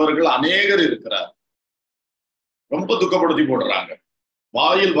ஆகிறவர்கள் அநேகர் இருக்கிறார். ரொம்ப துக்கப்படுத்தி போடுறாங்க.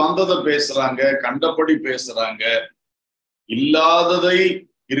 வாயில் வந்ததை பேசுறாங்க, கண்டபடி பேசுறாங்க, இல்லாததை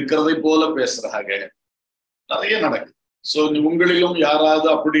இருக்கிறதை போல பேசுறாங்க. நிறைய நடக்குது. சோ உங்களிலும் யாராவது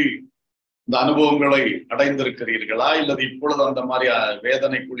அப்படி இந்த அனுபவங்களை அடைந்திருக்கிறீர்களா, இல்லது இப்பொழுது அந்த மாதிரி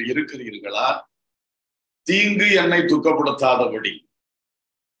வேதனைக்குள் இருக்கிறீர்களா? தீங்கு என்னை துக்கப்படுத்தாதபடி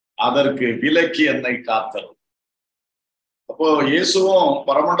அதற்கு விலக்கி என்னை காத்தரும். அப்போ இயேசுவும்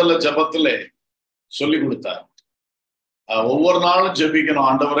பரமண்டல ஜபத்திலே சொல்லி கொடுத்தார், ஒவ்வொரு நாளும் ஜெபிக்கணும்,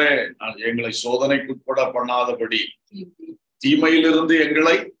 ஆண்டவரே எங்களை சோதனைக்குட்பட பண்ணாதபடி தீமையிலிருந்து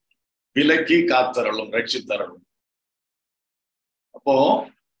எங்களை விலக்கி காத்தரலும், ரட்சித்தரலும். அப்போ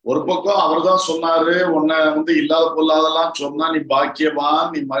ஒரு பக்கம் அவர் தான் சொன்னாரு, உன்னை இல்லாத பொல்லாதெல்லாம் சொன்னா நீ பாக்கியவான்,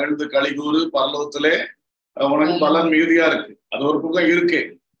 நீ மகிழ்ந்து கலிகூறு, பரலோகத்திலே உனக்கு பலன் மிகுதியா இருக்கு. அது ஒரு பக்கம் இருக்கு.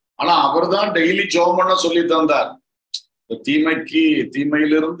 ஆனா அவர் தான் டெய்லி ஜெபம் பண்ண சொல்லி தந்தார்.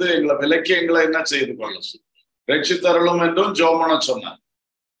 தீமையிலிருந்து எங்களை விலக்கி எங்களை என்ன செய்து கொள்ள ரட்சித்தரலும் என்றும் ஜெபம் பண்ண சொன்னார்.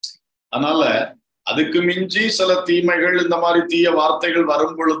 அதனால அதுக்கு மிஞ்சி சில தீமைகள், இந்த மாதிரி தீய வார்த்தைகள்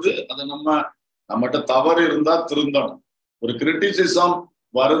வரும் பொழுது அது நம்மகிட்ட தவறு இருந்தா திருந்தணும். ஒரு கிரிட்டிசிசம்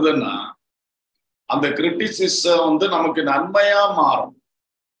வருதுன்னா அந்த கிரிட்டிசிசம் நமக்கு நன்மையா மாறும்.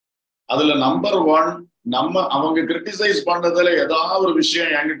 அதுல நம்பர் 1, அவங்க கிரிட்டிசைஸ் பண்றதுல ஏதாவது ஒரு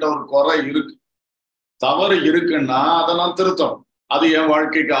விஷயம் என்கிட்ட ஒரு குறை இருக்கு, தவறு இருக்குன்னா அதை நான் திருத்தணும். அது என்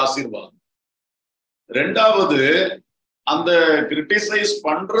வாழ்க்கைக்கு ஆசீர்வாதம். 2வது, அந்த கிரிட்டிசைஸ்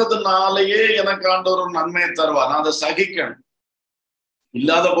பண்றதுனாலயே எனக்கு ஆண்டவர் ஒரு நன்மையை தருவார், நான் அதை சகிக்கணும்.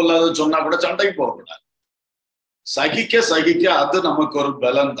 இல்லாத பொல்லாத சொன்னா கூட சண்டைக்கு போகக்கூடாது. சகிக்க அது நமக்கு ஒரு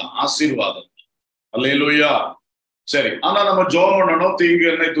பலன் தான், ஆசீர்வாதம். அல்லேலூயா. சரி, ஆனா நம்ம ஜெபம் பண்ணணும், தீங்கு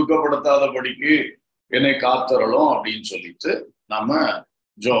என்னை துக்கப்படுத்தாதபடிக்கு என்னை காத்தரலும் அப்படின்னு சொல்லிட்டு நம்ம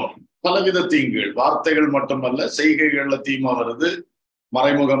ஜெபம். பலவித தீங்குகள், வார்த்தைகள் மட்டுமல்ல, செய்கைகள்ல தீமை வருது,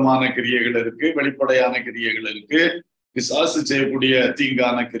 மறைமுகமான கிரியைகள் இருக்கு, வெளிப்படையான கிரியைகள் இருக்கு, பிசாசு செய்யக்கூடிய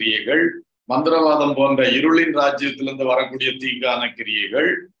தீங்கான கிரியைகள், மந்திரவாதம் போன்ற இருளின் ராஜ்யத்திலிருந்து வரக்கூடிய தீங்கான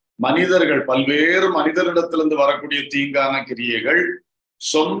கிரியைகள், மனிதர்கள் பல்வேறு மனிதரிடத்திலிருந்து வரக்கூடிய தீங்கான கிரியைகள்,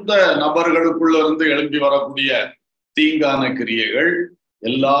 சொந்த நபர்களுக்குள்ள இருந்து எழும்பி வரக்கூடிய தீங்கான கிரியைகள்,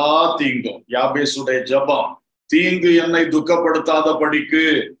 எல்லா தீங்கும். யாபேசுடைய ஜெபம், தீங்கு என்னை துக்கப்படுத்தாதபடிக்கு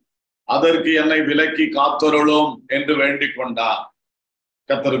அதற்கு என்னை விலக்கி காத்தருளும் என்று வேண்டிக் கொண்டார்.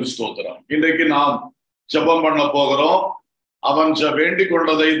 கர்த்தருக்கு ஸ்தோத்திரம். இன்றைக்கு நாம் ஜெபம் பண்ண போகிறோம். அவன் வேண்டிக்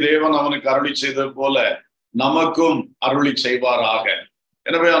கொண்டதை தேவன் அவனுக்கு அருளி செய்தது போல நமக்கும் அருளி செய்வாராக.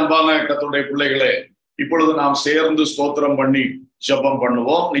 எனவே அன்பான கர்த்தருடைய பிள்ளைகளே, இப்பொழுது நாம் சேர்ந்து ஸ்தோத்திரம் பண்ணி ஜெபம்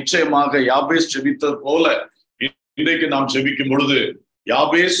பண்ணுவோம். நிச்சயமாக யாபேஸ் ஜெபித்தது போல இன்றைக்கு நாம் ஜெபிக்கும் பொழுது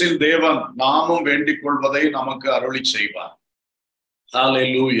யாபேசின் தேவன் நாமும் வேண்டிக் கொள்வதை நமக்கு அருளி செய்வார்.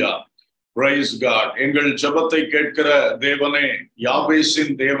 ஹல்லேலூயா, பிரைஸ் காட். எங்கள் ஜெபத்தை கேட்கிற தேவனே,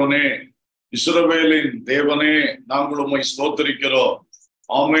 யாபேசின் தேவனே, இஸ்ரவேலின் தேவனே, நாங்கள் உம்மை ஸ்தோத்திரிக்கிறோம்.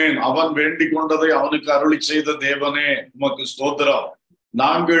 ஆமென். அவன் வேண்டிக் கொண்டதை அவனுக்கு அருளி செய்த தேவனே, உமக்கு ஸ்தோத்திரம்.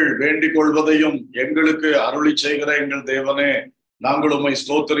 நாங்கள் வேண்டிக் கொள்வதையும் எங்களுக்கு அருளி செய்கிற எங்கள் தேவனே, நாங்கள் உம்மை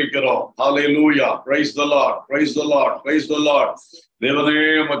ஸ்தோத்திரிக்கிறோம். ஹல்லேலூயா, praise the Lord, praise the Lord, praise the Lord. தேவனே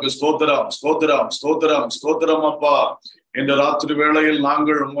உமக்கு ஸ்தோத்திரம், ஸ்தோத்திரம், ஸ்தோத்திரம், ஸ்தோத்திரம் அப்பா. இந்த ராத்திரி வேளையில்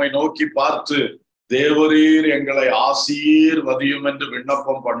நாங்கள் உம்மை நோக்கி பார்த்து, தேவரீர் எங்களை ஆசீர்வதியும் என்று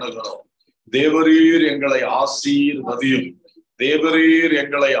விண்ணப்பம் பண்ணுகிறோம். தேவரீர் எங்களை ஆசீர்வதியும், தேவரீர்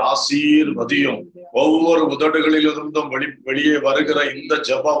எங்களை ஆசீர்வதியும். ஒவ்வொரு உதடுகளிலிருந்தும் வெளியே வருகிற இந்த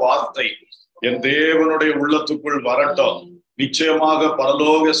ஜெப வார்த்தை என் தேவனுடைய உள்ளத்துக்குள் வரட்டும். நிச்சயமாக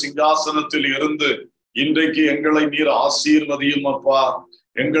பரலோக சிங்காசனத்தில் இருந்து இன்றைக்கு எங்களை நீர் ஆசீர்வதியும் அப்பா.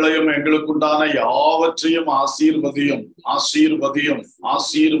 எங்களையும் எங்களுக்குண்டான யாவற்றையும் ஆசீர்வதியும், ஆசீர்வதியும்,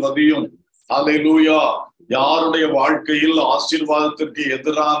 ஆசீர்வதியும். ஹல்லேலூயா. யாருடைய வாழ்க்கையில் ஆசீர்வாதத்திற்கு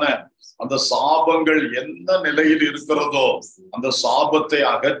எதிரான அந்த சாபங்கள் எந்த நிலையில் இருக்கிறதோ அந்த சாபத்தை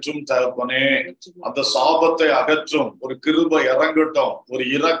அகற்றும் தகப்பனே, அந்த சாபத்தை அகற்றும். ஒரு கிருபை இறங்கட்டும், ஒரு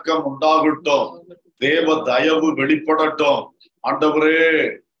இரக்கம் உண்டாகட்டும், தேவ தயவு வெளிப்படட்டும். ஆண்டவரே,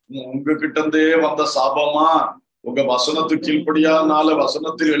 உங்ககிட்ட இருந்தே வந்த சாபமா, உங்க வசனத்துக்கு கீழ்ப்படியாதனால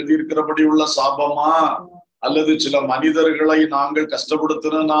வசனத்தில் எழுதியிருக்கிறபடி உள்ள சாபமா, அல்லது சில மனிதர்களை நாங்கள்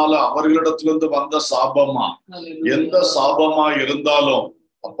கஷ்டப்படுத்தினால அவர்களிடத்திலிருந்து வந்த சாபமா, எந்த சாபமா இருந்தாலும்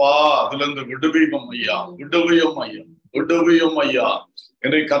அப்பா அதுல இருந்து விடுவியும் ஐயா, விடுவியும் ஐயா, விடுவியும் ஐயா.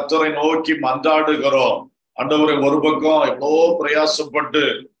 என்னை கர்த்தரை நோக்கி மன்றாடுகிறோம். ஆண்டவரை, ஒரு பக்கம் எவ்வளோ பிரயாசப்பட்டு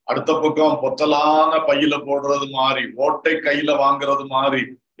அடுத்த பக்கம் பொத்தலான பையில போடுறது மாதிரி, ஓட்டை கையில வாங்குறது மாதிரி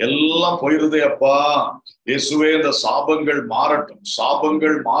எல்லாம் போயிருதே அப்பா. இயேசுவே, இந்த சாபங்கள் மாறட்டும்,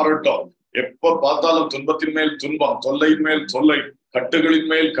 சாபங்கள் மாறட்டும். எப்ப பார்த்தாலும் துன்பத்தின் மேல் துன்பம், தொல்லையின் மேல் தொல்லை, கட்டுகளின்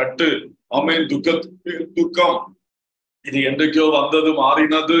மேல் கட்டு, ஆமென், துக்கத்தின் மேல் துக்கம். இது என்றைக்கோ வந்தது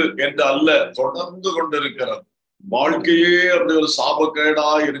மாறினது என்று அல்ல, தொடர்ந்து கொண்டிருக்கிறது. வாழ்க்கையே அப்படி ஒரு சாபக்கேடா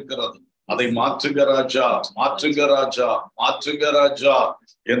இருக்கிறது. அதை மாற்றுங்க ராஜா, மாற்றுங்க ராஜா, மாற்றுங்க ராஜா.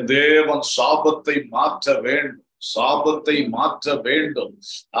 என் தேவன் சாபத்தை மாற்ற வேண்டும், சாபத்தை மாற்ற வேண்டும்.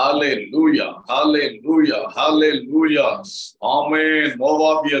 ஹல்லேலூயா, ஹல்லேலூயா, ஹல்லேலூயா. ஆமென்.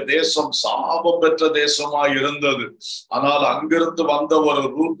 மோவாபிய தேசம் சாபம் பெற்ற தேசமாய் இருந்தது. ஆனால் அங்கிருந்து வந்த ஒரு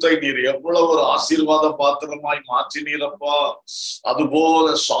ரூத்தை நீர் எவ்வளவு ஒரு ஆசீர்வாத பாத்திரமாய் மாற்றினீரப்பா. அதுபோல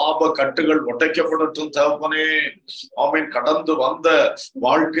சாப கட்டுகள் உடைக்கப்படட்டும் தகப்பனே. ஆமென். கடந்து வந்த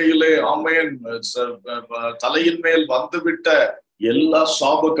வாழ்க்கையிலே ஆமென் தலையின் மேல் வந்துவிட்ட எல்லா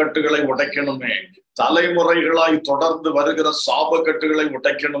சாப கட்டுகளை உடைக்கணுமே. தலைமுறைகளாய் தொடர்ந்து வருகிற சாபக்கட்டுகளை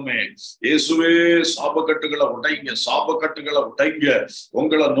உடைக்கணுமே. இயேசுவே சாபக்கட்டுகளை உடைங்க, சாபக்கட்டுகளை உடைங்க.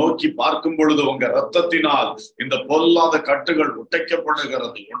 உங்களை நோக்கி பார்க்கும் பொழுது உங்க இரத்தத்தினால் இந்த பொல்லாத கட்டுகள்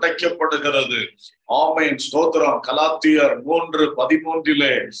உடைக்கப்படுகிறது, உடைக்கப்படுகிறது. ஆமென். ஸ்தோத்திரம். கலாத்தியர்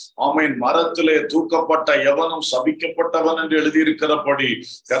 3:13 ஆமென். மரத்திலே தூக்கப்பட்ட எவனும் சபிக்கப்பட்டவன் என்று எழுதியிருக்கிறபடி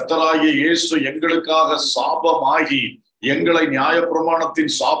கர்த்தராகிய இயேசு எங்களுக்காக சாபமாகி எங்களை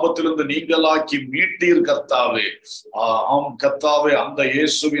நியாயப்பிரமாணத்தின் சாபத்திலிருந்து நீங்களாக்கி மீட்டீர் கர்த்தாவே. ஆம் கர்த்தாவே, அந்த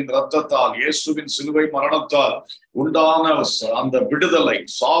இயேசுவின் இரத்தத்தால், இயேசுவின் சிலுவை மரணத்தால் உண்டான அந்த விடுதலை,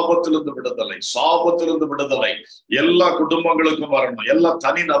 சாபத்திலிருந்து விடுதலை, சாபத்திலிருந்து விடுதலை எல்லா குடும்பங்களுக்கும் வரணும், எல்லா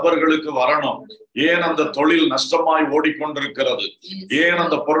தனி நபர்களுக்கு வரணும். ஏன் அந்த தொழில் நஷ்டமாய் ஓடிக்கொண்டிருக்கிறது? ஏன்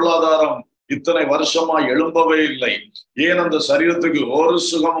அந்த பொருளாதாரம் இத்தனை வருஷமாய் எழும்பவே இல்லை? ஏன் அந்த சரீரத்துக்கு ஒரு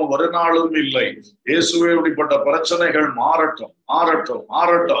சுகமும் ஒரு நாளும் இல்லை? இயேசுவே இப்படிப்பட்ட பிரச்சனைகள் மாறட்டும், மாறட்டும்,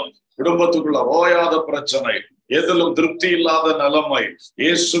 மாறட்டும். குடும்பத்துக்குள்ள ஓயாத பிரச்சனை, எதிலும் திருப்தி இல்லாத நிலைமை,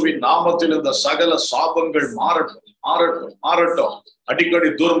 இயேசுவின் நாமத்தில் இந்த சகல சாபங்கள் மாறட்டும், மாறட்டும், மாறட்டும். அடிக்கடி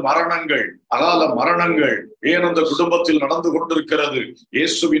துர்மரணங்கள், அகால மரணங்கள் ஏன் அந்த குடும்பத்தில் நடந்து கொண்டிருக்கிறது?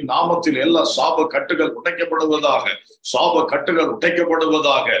 இயேசுவின் நாமத்தில் எல்லா சாப கட்டுகள் உடைக்கப்படுவதாக, சாப கட்டுகள்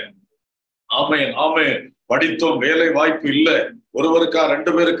உடைக்கப்படுவதாக. ஆமென், ஆமென். படித்தோம், வேலை வாய்ப்பு இல்லை, ஒருவருக்கா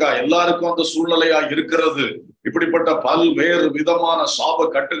 2 பேருக்கா, எல்லாருக்கும் அந்த சூழ்நிலையா இருக்கிறது. இப்படிப்பட்ட பல்வேறு விதமான சாப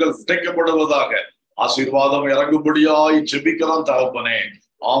கட்டுகள் உடைக்கப்படுவதாக ஆசீர்வாதம் இறங்கும்படியாய் ஜெபிக்கிறோம் தகப்பனே.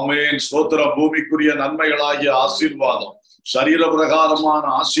 ஆமென். ஸ்தோத்திரம். பூமிக்குரிய நன்மைகளாகிய ஆசீர்வாதம், சரீர பிரகாரமான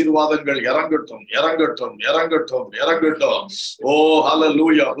ஆசீர்வாதங்கள் இறங்கட்டும், இறங்கட்டும், இறங்கட்டும், இறங்கட்டும். ஓ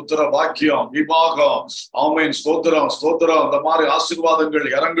ஹல்லேலூயா. புத்திர வாக்கியம், விவாகம், ஆமென். ஸ்தோத்திரம், ஸ்தோத்திரம். அந்த மாதிரி ஆசீர்வாதங்கள்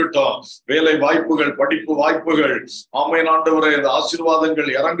இறங்கட்டும். வேலை வாய்ப்புகள், படிப்பு வாய்ப்புகள், ஆமென் ஆண்டவரே, இந்த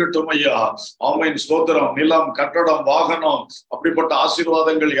ஆசீர்வாதங்கள் இறங்கட்டும் ஐயா. ஆமென். ஸ்தோத்திரம். நிலம், கட்டடம், வாகனம், அப்படிப்பட்ட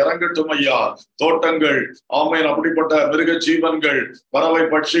ஆசீர்வாதங்கள் இறங்கட்டும் ஐயா. தோட்டங்கள், ஆமென். அப்படிப்பட்ட மிருக ஜீவன்கள், பறவை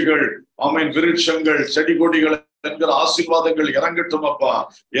பட்சிகள், ஆமென், விருட்சங்கள், செடி கொடிகள் என்கிற ஆசீர்வாதங்கள் இறங்கட்டும் அப்பா.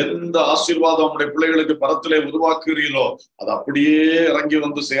 எந்த ஆசீர்வாதம் உங்களுடைய பிள்ளைகளுக்கு பரத்திலே உருவாக்குறீங்களோ அது அப்படியே இறங்கி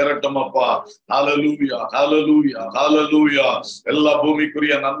வந்து சேரட்டும் அப்பா. ஹல்லேலூயா, ஹல்லேலூயா, ஹல்லேலூயா. எல்லா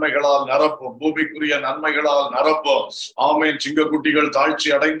பூமிக்குரிய நன்மைகளால் நிரப்பும், பூமிக்குரிய நன்மைகளால் நிரப்பும். ஆமென். சிங்கக்குட்டிகள்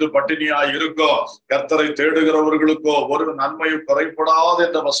தாழ்ச்சி அடைந்து பட்டினியாய் இருக்கும். கர்த்தரை தேடுகிறவர்களுக்கோ ஒரு நன்மையும் குறைபடாத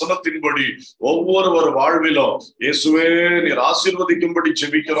என்ற வசனத்தின்படி ஒவ்வொரு வாழ்விலும் இயேசுவே நீர் ஆசீர்வதிக்கும்படி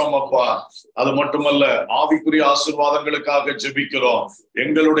ஜெபிக்கிறோம் அப்பா. அது மட்டுமல்ல, ஆவிக்குரிய ஆசீர்வாதங்களுக்காக ஜெபிக்கிறோம்.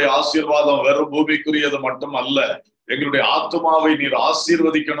 எங்களுடைய ஆசீர்வாதம் வெறும் பூமிக்குரியது மட்டும் அல்ல. எங்களுடைய ஆத்துமாவை நீர்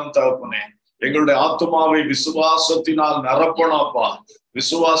ஆசீர்வதிக்கணும் தகப்பனே. எங்களுடைய ஆத்துமாவை விசுவாசத்தினால் நிரப்பணும்ப்பா,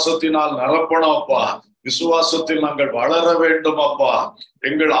 விசுவாசத்தினால் நிரப்பணும்ப்பா. விசுவாசத்தில் நாங்கள் வளர வேண்டும் அப்பா.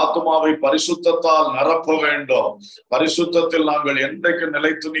 எங்கள் ஆத்துமாவை பரிசுத்தத்தால் நிரப்ப வேண்டும். பரிசுத்தத்தில் நாங்கள் என்றைக்கு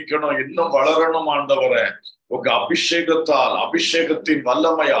நிலைத்து நிற்கணும், இன்னும் வளரணும் ஆண்டவரே. உங்க அபிஷேகத்தால், அபிஷேகத்தின்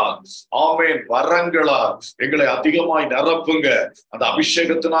வல்லமையால், ஆமென், வரங்களால் எங்களை அதிகமாய் நிரப்புங்க. அந்த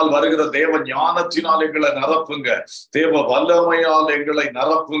அபிஷேகத்தினால் வருகிற தேவ ஞானத்தினால் எங்களை நிரப்புங்க. தேவ வல்லமையால் எங்களை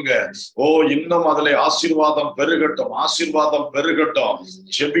நிரப்புங்க. ஓ, இன்னும் அதிலே ஆசீர்வாதம் பெருகட்டும், ஆசீர்வாதம் பெருகட்டும்.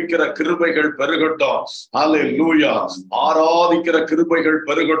 ஜெபிக்கிற கிருபைகள் பெருகட்டும். ஹல்லேலூயா. ஆராதிக்கிற கிருபைகள்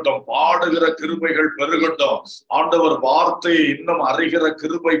பெருகட்டும், பாடுகிற கிருபைகள் பெருகட்டும். ஆண்டவர் வார்த்தையை இன்னும் அறிகிற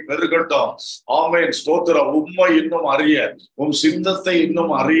கிருபை பெருகட்டும். ஆமென். ஸ்தோத்திரம். உம்மை இன்னும் அறிய, உம் சிந்தத்தை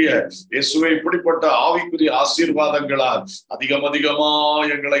இன்னும் அறிய இயேசுவே இப்படிப்பட்ட ஆவிக்குரிய ஆசீர்வாதங்களால் அதிகம் அதிகமா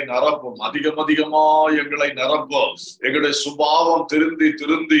எங்களை நிரப்பும், அதிகம் அதிகமா எங்களை நிரப்பும். எங்களுடைய சுபாவம் திருந்தி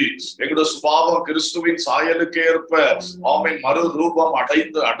திருந்தி, எங்களுடைய சுபாவம் கிறிஸ்துவின் சாயலுக்கு ஏற்ப ஆமென் மறு ரூபம்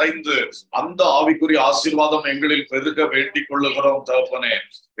அடைந்து அடைந்து அந்த ஆவிக்குரிய ஆசீர்வாதம் எங்களில் பெருக வேண்டிக் கொள்ளுகிறோம் தகப்பனே.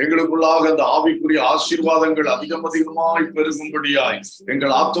 எங்களுக்குள்ளாக அந்த ஆவிக்குரிய ஆசீர்வாதங்கள் அதிகம் அதிகமாய் பெருகும்படியாய்,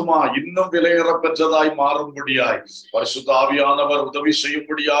 எங்கள் ஆத்துமா இன்னும் விலையேற பெற்றதாய் மாறும்படியாய் பரிசுத்த ஆவியானவர் உதவி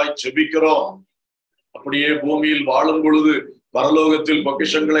செய்யும்படியாய் ஜெபிக்கிறோம். அப்படியே பூமியில் வாழும் பொழுது பரலோகத்தில்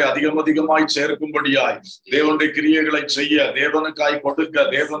பொக்கிஷங்களை அதிகமாய் சேர்க்கும்படியாய் தேவனுடைய கிரியைகளை செய்ய, தேவனுக்காய் கொடுக்க,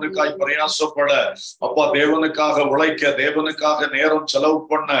 தேவனுக்காய் பிரயாசப்பட, அப்பா தேவனுக்காக உழைக்க, தேவனுக்காக நேரம் செலவு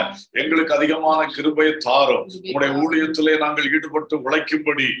பண்ண எங்களுக்கு அதிகமான கிருபையை தாரும். உங்களுடைய ஊழியத்திலே நாங்கள் ஈடுபட்டு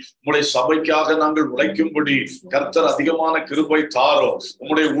உழைக்கும்படி, உங்களுடைய சபைக்காக நாங்கள் உழைக்கும்படி கர்த்தர் அதிகமான கிருபை தாரும்.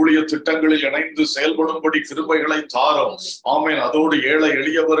 உங்களுடைய ஊழிய திட்டங்களில் இணைந்து செயல்படும்படி கிருபைகளை தாரும். ஆமேன். அதோடு ஏழை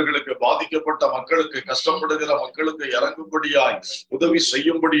எளியவர்களுக்கு, பாதிக்கப்பட்ட மக்களுக்கு, கஷ்டப்படுகிற மக்களுக்கு இறங்கும்படியாய், உதவி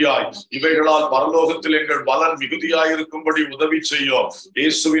செய்யும்படியாய், இவைகளால் பரலோகத்தில் எங்கள் பலன் மிகுதியாயிருக்கும்படி உதவி செய்யும்.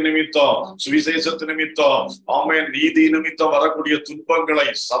 இயேசுவின் நிமித்தம், சுவிசேஷத்து நிமித்தம், ஆமென், நீதி நிமித்தம் வரக்கூடிய துன்பங்களை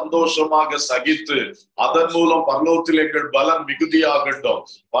சந்தோஷமாக சகித்து அதன் மூலம் பரலோகத்தில் எங்கள் பலன் மிகுதியாகட்டும்.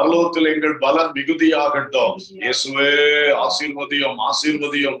 பரலோகத்தில் எங்கள் பலன் மிகுதியாகட்டும். இயேசுவே ஆசீர்வதியும்,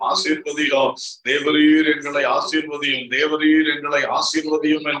 ஆசீர்வதியும், ஆசீர்வதியும். தேவரீர் எங்களை ஆசீர்வதியும், தேவரீர் எங்களை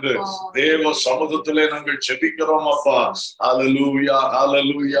ஆசீர்வதியும் என்று தேவ சமூகத்திலே நாங்கள் ஜெபிக்கிறோம் அப்பா. ஹல்லேலூயா,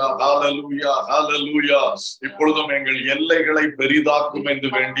 ஹல்லேலூயா, ஹல்லேலூயா, ஹல்லேலூயா. இப்பொழுதும் எங்கள் எல்லைகளை பெரிதாக்கும் என்று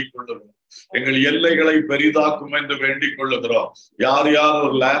வேண்டிக் கொள்ளுகிறோம். எங்கள் எல்லைகளை பெரிதாக்கும் என்று வேண்டிக் கொள்ளுகிறோம். யார் யார்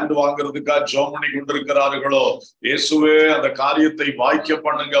ஒரு லேண்ட் வாங்குறதுக்காக ஜெபம் பண்ணி கொண்டிருக்கிறார்களோ, இயேசுவே அந்த காரியத்தை வாய்க்க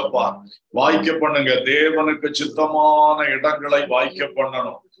பண்ணுங்கப்பா, வாய்க்க பண்ணுங்க. தேவனுக்கு சித்தமான இடங்களை வாய்க்க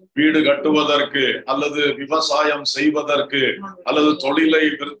பண்ணணும். வீடு கட்டுவதற்கு, அல்லது விவசாயம் செய்வதற்கு, அல்லது தொழிலை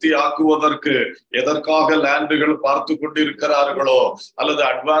விருத்தி ஆக்குவதற்கு எதற்காக லேண்டுகள் பார்த்து கொண்டிருக்கிறார்களோ, அல்லது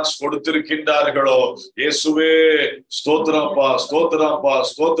அட்வான்ஸ் கொடுத்திருக்கின்றார்களோ, இயேசுவே ஸ்தோத்திரப்பா, ஸ்தோத்திரப்பா,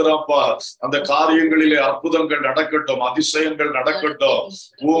 ஸ்தோத்திரப்பா. அந்த காரியங்களிலே அற்புதங்கள் நடக்கட்டும், அதிசயங்கள் நடக்கட்டும்.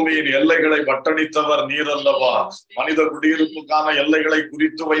 பூமியின் எல்லைகளை வட்டணித்தவர் நீர் அல்லவா? மனித குடியிருப்புக்கான எல்லைகளை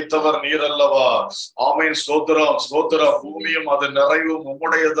குறித்து வைத்தவர் நீர் அல்லவா? ஆமென். ஸ்தோத்திரம், ஸ்தோத்திரம். பூமியும் அது நிறைவும்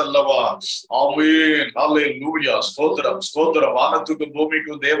உம்முடையதல்லவா? ஆமென். ஹல்லேலூயா. ஸ்தோத்திரம், ஸ்தோத்திரம். வானத்துக்கும்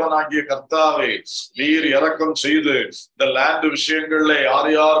பூமிக்கும் தேவனாகிய கர்த்தாவே, நீர் இரக்கம் செய்து இந்த லேண்ட் விஷயங்கள்ல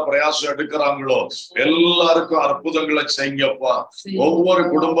யார் யார் பிரயாசம் எடுக்கிறாங்களோ எல்லாருக்கும் அற்புதங்களை செய்யுங்கப்பா. ஒவ்வொரு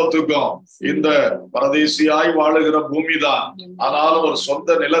குடும்பத்துக்கும் இந்த பரதேசியாய் வாழுகிற பூமிதான், ஆனாலும் ஒரு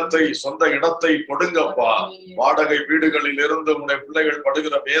சொந்த நிலத்தை, சொந்த இடத்தை கொடுங்கப்பா. வாடகை வீடுகளில் இருந்து உடைய பிள்ளைகள்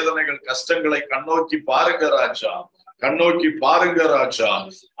படுகிற வேதனைகள், கஷ்டங்களை கண்ணோக்கி பாருங்க ராஜா, கண்ணோக்கி பாருங்க ராஜா.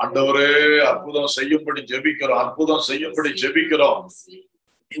 ஆண்டவரே அற்புதம் செய்யும்படி ஜெபிக்கிறோம், அற்புதம் செய்யும்படி ஜெபிக்கிறோம்.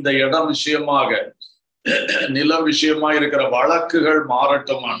 இந்த இடம் விஷயமாக, நிலம் விஷயமா இருக்கிற வழக்குகள்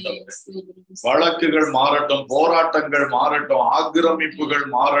மாறட்டும் ஆண்டவரே, வழக்குகள் மாறட்டும், போராட்டங்கள் மாறட்டும், ஆக்கிரமிப்புகள்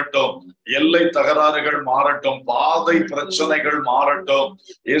மாறட்டும், எல்லை தகராறுகள் மாறட்டும், பாதை பிரச்சனைகள் மாறட்டும்.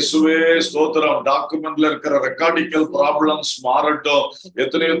 இயேசுவே ஸ்தோத்திரம். டாக்குமெண்ட்ல இருக்கிற ரெக்கார்டிக்கல் ப்ராப்ளம்ஸ் மாறட்டும்.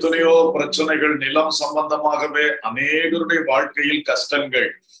 எத்தனையோ பிரச்சனைகள் நிலம் சம்பந்தமாகவே அநேகருடைய வாழ்க்கையில் கஷ்டங்கள்.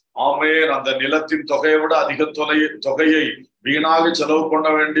 ஆமென். அந்த நிலத்தின் தொகையை விட அதிக தொகையை வீணாக செலவு பண்ண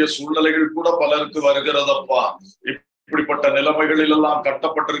வேண்டிய சூழ்நிலைகள் கூட பலருக்கு வருகிறதப்பா. இப்படிப்பட்ட நிலைமைகளில் எல்லாம்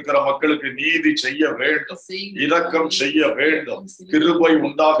கட்டப்பட்டிருக்கிற மக்களுக்கு நீதி செய்ய வேண்டும், இரக்கம் செய்ய வேண்டும், கிருபை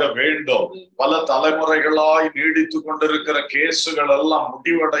உண்டாக வேண்டும். பல தலைமுறைகளாய் நீடித்து கொண்டிருக்கிற கேசுகள் எல்லாம்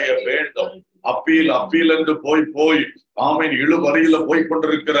முடிவடைய வேண்டும். அப்பீல் என்று போய் ஆமீன் இழுவரியில போய்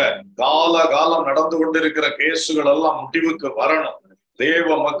கொண்டிருக்கிற காலம் நடந்து கொண்டிருக்கிற கேசுகள் எல்லாம் முடிவுக்கு வரணும். தேவ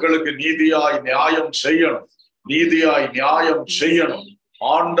மக்களுக்கு நீதியாய் நியாயம் செய்யணும், நீதியாய் நியாயம் செய்யணும்.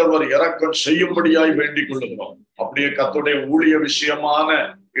 ஆண்டவர் இரக்கம் செய்யும்படியாய் வேண்டிக் கொள்ளுகிறோம். அப்படியே கர்த்தருடைய ஊழிய விஷயமான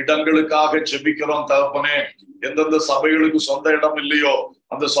இடங்களுக்காக ஜெபிக்கிறோம் தகப்பனே. எந்தெந்த சபைகளுக்கு சொந்த இடம் இல்லையோ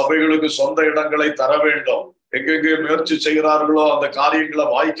அந்த சபைகளுக்கு சொந்த இடங்களை தர வேண்டும். எங்கெங்கே முயற்சி செய்கிறார்களோ அந்த காரியங்களை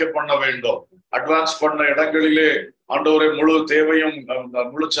வாய்க்க பண்ண வேண்டும். அட்வான்ஸ் பண்ண இடங்களிலே ஆண்டவரை முழு தேவையும்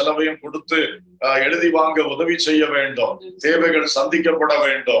முழு செலவையும் கொடுத்து எழுதி வாங்க உதவி செய்ய வேண்டும். தேவைகள் சந்திக்கப்பட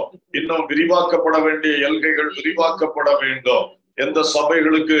வேண்டும். இன்னும் விரிவாக்கப்பட வேண்டிய எல்கைகள் விரிவாக்கப்பட வேண்டும். எந்த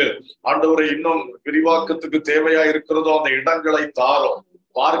சபைகளுக்கு ஆண்டவரை இன்னும் விரிவாக்கத்துக்கு தேவையா இருக்கிறதோ அந்த இடங்களை தாரும்.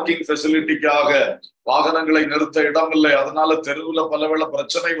 பார்க்கிங் ஃபெசிலிட்டிக்காக வாகனங்களை நிறுத்த இடம் இல்லை, அதனால தெருவுல பலவேளை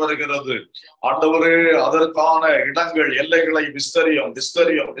பிரச்சனை வருகிறது. ஆண்டவரே அதற்கான இடங்கள், எல்லைகளை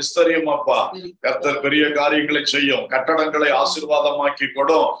விஸ்தரியும் அப்பா. கர்த்தர் பெரிய காரியங்களை செய்யும். கட்டடங்களை ஆசீர்வாதமாக்கி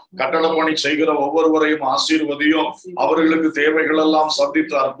கொடும். கட்டட பணி செய்கிற ஒவ்வொருவரையும் ஆசீர்வதியும். அவர்களுக்கு தேவைகள் எல்லாம்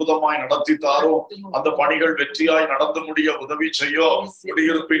சந்தித்து அற்புதமாய் நடத்தி தாரும். அந்த பணிகள் வெற்றியாய் நடந்து முடிய உதவி செய்யும்.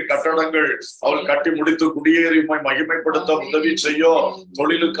 குடியிருப்பின் கட்டடங்கள் அவள் கட்டி முடித்து குடியேறிமை மகிமைப்படுத்த உதவி செய்யும்.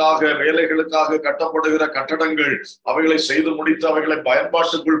 தொழிலுக்காக, வேலைகளுக்காக கட்டப்படுகிற கட்டடங்கள் அவைகளை செய்து முடித்து அவைகளை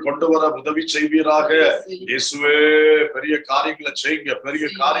பயன்பாட்டுக்குள் கொண்டு வர உதவி செய்வீராக. இயேசுவே பெரிய காரியங்களை செய்யுங்க, பெரிய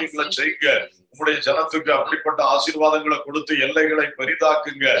காரியங்களை செய்யுங்க. உங்களுடைய ஜனத்துக்கு அப்படிப்பட்ட ஆசீர்வாதங்களை கொடுத்து எல்லைகளை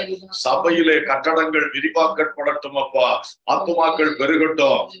பெரிதாக்குங்க. சபையிலே கட்டடங்கள் விரிவாக்கப்படட்டும் அப்பா. ஆத்துமாக்கள்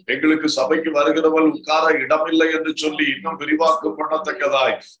பெருகட்டும். எங்களுக்கு சபைக்கு வருகிறவள் உட்கார இடமில்லை என்று சொல்லி இன்னும்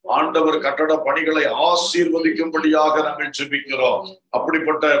விரிவாக்கப்படத்தக்கதாய் ஆண்டவர் கட்டட பணிகளை ஆசீர்வதிக்கும்படியாக நாங்கள் ஜெபிக்கிறோம்.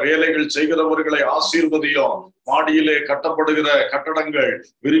 அப்படிப்பட்ட வேலைகள் செய்கிறவர்களை ஆசீர்வதியும். மாடியிலே கட்டப்படுகிற கட்டடங்கள்,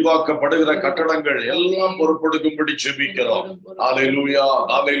 விரிவாக்கப்படுகிற கட்டடங்கள் எல்லாம் பொறுப்படுக்கும்படி ஜெபிக்கிறோம். ஹல்லேலூயா,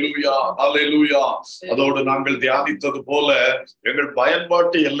 ஹல்லேலூயா, ஹல்லேலூயா. அதோடு நாங்கள் தியானித்தது போல எங்கள்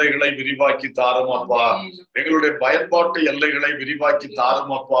பயன்பாட்டு எல்லைகளை விரிவாக்கி தாரும் அப்பா. எங்களுடைய பயன்பாட்டு எல்லைகளை விரிவாக்கி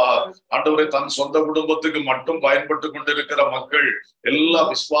தாரும் அப்பா. ஆண்டவரே, தன் சொந்த குடும்பத்துக்கு மட்டும் பயன்பட்டு கொண்டிருக்கிற மக்கள், எல்லா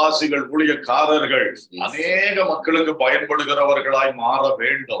விசுவாசிகள், ஊழியக்காரர்கள் அநேக மக்களுக்கு பயன்படுகிறவர்களாய் மாற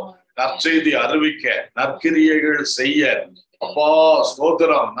வேண்டும். நற்செய்தி அறிவிக்க, நற்கிரியைகள் செய்ய அப்பா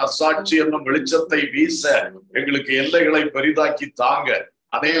ஸ்தோத்திரம். நற்சாட்சி என்னும் வெளிச்சத்தை வீச எங்களுக்கு எல்லைகளை பெரிதாக்கி தாங்க.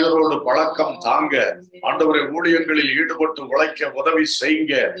 அநேகரோடு பழக்கம் தாங்க. ஆண்டவரை ஊழியங்களில் ஈடுபட்டு உழைக்க உதவி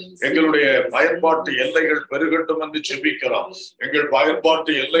செய்யுங்க. எங்களுடைய பயன்பாட்டு எல்லைகள் பெருகட்டும் என்று ஜெபிக்கிறோம். எங்கள்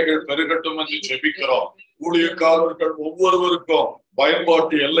பயன்பாட்டு எல்லைகள் பெருகட்டும் என்று ஜெபிக்கிறோம். ஊழியக்காரர்கள் ஒவ்வொருவருக்கும்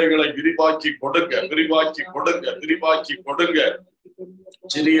பயன்பாட்டு எல்லைகளை விரிவாக்கி கொடுங்க, விரிவாக்கி கொடுங்க, விரிவாக்கி கொடுங்க.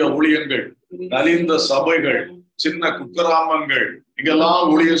 சிறிய ஊழியங்கள், நலிந்த சபைகள், சின்ன குக்கிராமங்கள், இங்கெல்லாம்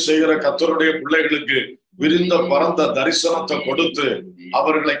ஊழியம் செய்கிற கர்த்தருடைய பிள்ளைகளுக்கு விரிந்த பரந்த தரிசனத்தை கொடுத்து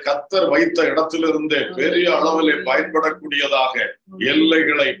அவர்களை கர்த்தர் வைத்த இடத்திலிருந்து பெரிய அளவிலே பயன்படக்கூடியதாக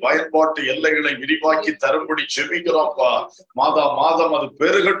எல்லைகளை, பயன்பாட்டு எல்லைகளை விரிவாக்கி தரும்படி செபிக்கிறோம்ப்பா. மாதா மாதம் அது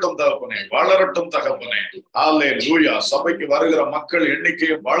பெருகட்டும் தகப்பனே, வளரட்டும் தகப்பனே. ஹல்லேலூயா. சபைக்கு வருகிற மக்கள்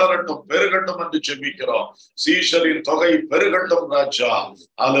எண்ணிக்கையும் வளரட்டும், பெருகட்டும் என்று செபிக்கிறோம். சீஷரின் தொகை பெருகட்டும் ராஜா.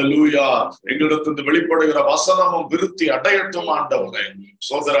 ஹல்லேலூயா. எங்களிடத்திலிருந்து வெளிப்படுகிற வசனமும் விருத்தி அடையட்டும் ஆண்டவரே.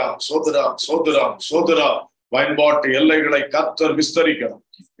 சோதரம், சோதரம், சோதரம், சோதரம். பயன்பாட்டு எல்லைகளை கர்த்தர் விஸ்தரிக்கணும்.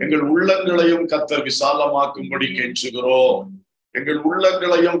 எங்கள் உள்ளங்களையும் கர்த்தர் விசாலமாக்கும்படி கெஞ்சுகிறோம். எங்கள்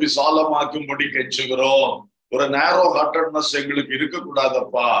உள்ளங்களையும் விசாலமாக்கும்படி கெஞ்சுகிறோம். ஒரு நேரோ ஹார்ட்டட்னஸ் எங்களுக்கு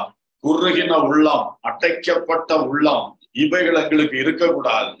இருக்கக்கூடாதப்பா. குறுகின உள்ளம், அடைக்கப்பட்ட உள்ளம், இவைகள் எங்களுக்கு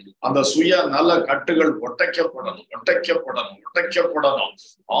இருக்கக்கூடாது. அந்த சுய நல கட்டுகள் ஒட்டைக்கப்படணும், ஒட்டைக்கப்படணும், ஒட்டைக்கப்படணும்.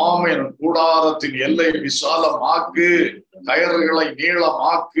 ஆமென். கூடாரத்தின் எல்லை விசாலமாக்கு, கயறுகளை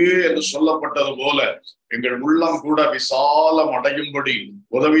நீளமாக்கு என்று சொல்லப்பட்டது போல எங்கள் உள்ளம் கூட விசாலம் அடையும்படி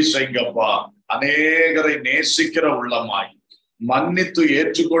உதவி செய்யுங்கப்பா. அநேகரை நேசிக்கிற உள்ளமாய், மன்னித்து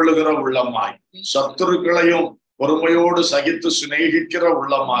ஏற்றுக்கொள்ளுகிற உள்ளமாய், சத்துருக்களையும் பொறுமையோடு சகித்து சிநேகிக்கிற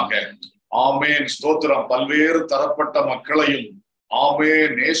உள்ளமாக. ஆமேன். ஸ்தோத்திரம். பல்வேறு தரப்பட்ட மக்களையும்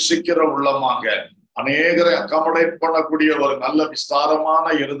ஆமேன் நேசிக்கிற உள்ளமாக அநேகரை அக்காமடேட் பண்ணக்கூடிய ஒரு நல்ல விஸ்தாரமான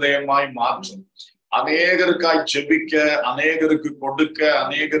இருதயமாய் மாற்றும். அநேகருக்காய் ஜெபிக்க, அநேகருக்கு கொடுக்க,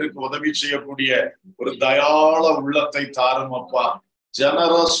 அநேகருக்கு உதவி செய்யக்கூடிய ஒரு தயாள உள்ளத்தை தாருங்கப்பா.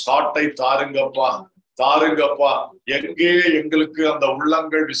 ஜெனரஸ் ஹார்ட்டை தாருங்கப்பா, தாருங்கப்பா. எங்கே எங்களுக்கு அந்த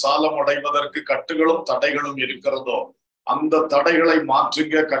உள்ளங்கள் விசாலம் அடைவதற்கு கட்டுகளும் தடைகளும் இருக்கிறதோ அந்த தடைகளை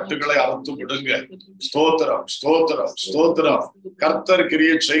மாற்றுங்க, கட்டுகளை அறுத்து விடுங்க. ஸ்தோத்திரம், ஸ்தோத்திரம், ஸ்தோத்திரம். கர்த்தர்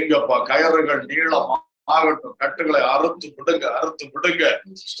கிரியை செய்யுங்கப்பா. கயறுகள் நீளம் ஆகட்டும், கட்டுகளை அறுத்து விடுங்க, அறுத்து விடுங்க.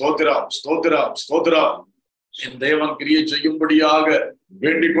 ஸ்தோத்திரம், ஸ்தோத்திரம், ஸ்தோத்திரம். என் தேவன் கிரியை செய்யும்படியாக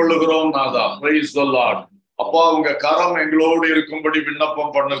வேண்டிக் கொள்ளுகிறோம் நாதா. Praise the Lord. அப்பா, உங்க கரம் எங்களோடு இருக்கும்படி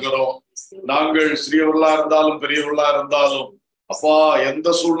விண்ணப்பம் பண்ணுகிறோம். நாங்கள் சிறியவர்களா இருந்தாலும் பெரியவர்களா இருந்தாலும் அப்பா,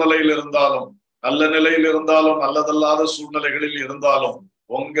 எந்த சூழ்நிலையில் இருந்தாலும், நல்ல நிலையில் இருந்தாலும் நல்லதல்லாத சூழ்நிலைகளில் இருந்தாலும்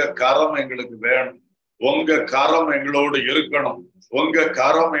உங்க கரம் எங்களுக்கு வேணும். உங்க கரம் எங்களோடு இருக்கணும். உங்க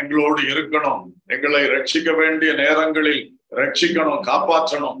கரம் எங்களோடு இருக்கணும். எங்களை ரட்சிக்க வேண்டிய நேரங்களில் ரட்சிக்கணும்,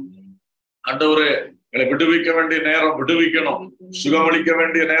 காப்பாற்றணும். ஆண்டவரே, எங்களை விடுவிக்க வேண்டிய நேரம் விடுவிக்கணும். சுகமளிக்க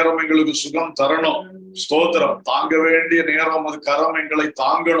வேண்டிய நேரம் எங்களுக்கு சுகம் தரணும். ஸ்தோத்திரம். தாங்க வேண்டிய நேரம் அது கரம் எங்களை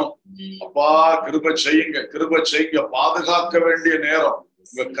தாங்கணும். அப்பா, கிருபை செய்யுங்க, கிருபை செய்யுங்க. பாதுகாக்க வேண்டிய நேரம்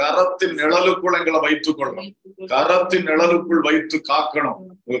உங்க கரத்தின் நிழலுக்குள் எங்களை வைத்துக் கொள்ளணும். கரத்தின் நிழலுக்குள் வைத்து காக்கணும்.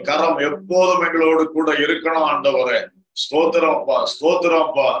 உங்க கரம் எப்போதும் எங்களோடு கூட இருக்கணும் ஆண்டவரே. ஸ்தோத்திரம் அப்பா, ஸ்தோத்திரம்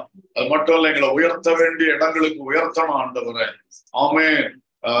அப்பா. அது மட்டும் இல்ல, எங்களை உயர்த்த வேண்டிய இடங்களுக்கு உயர்த்தணும் ஆண்டவரே. ஆமென்.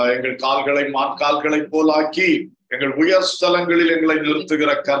 எங்கள் கால்களை மான்கால்களை போலாக்கி எங்கள் உயர் ஸ்தலங்களில் எங்களை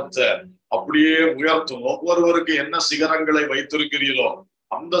நிறுத்துகிற கர்த்தர் அப்படியே உயர்த்தும். ஒவ்வொருவருக்கு என்ன சிகரங்களை வைத்திருக்கிறீர்களோ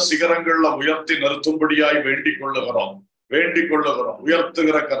அந்த சிகரங்கள்ல உயர்த்தி நிறுத்தும்படியாய் வேண்டிக் கொள்ளுகிறோம், வேண்டிக் கொள்ளுகிறோம்.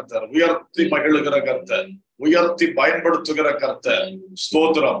 உயர்த்துகிற கர்த்தர், உயர்த்தி மகிழுகிற கர்த்தர், உயர்த்தி பயன்படுத்துகிற கர்த்தர்.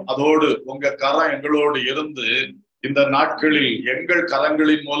 ஸ்தோத்திரம். அதோடு உங்க கரம் எங்களோடு இருந்து இந்த நாட்களில் எங்கள்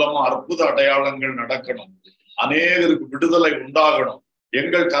கரங்களின் மூலமா அற்புத அடையாளங்கள் நடக்கணும். அநேகருக்கு விடுதலை உண்டாகணும்.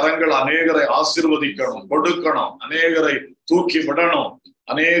 எங்கள் கரங்கள் அநேகரை ஆசீர்வதிக்கணும், கொடுக்கணும், அநேகரை தூக்கி விடணும்,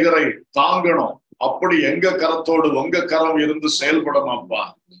 அநேகரை தாங்கணும். அப்படி எங்க கரத்தோடு உங்க கரம் இருந்து செயல்படணும் அப்பா.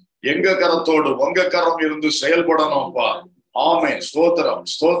 எங்க கரத்தோடு உங்க கரம் இருந்து செயல்படணும்ப்பா. ஆமே. ஸ்தோத்திரம்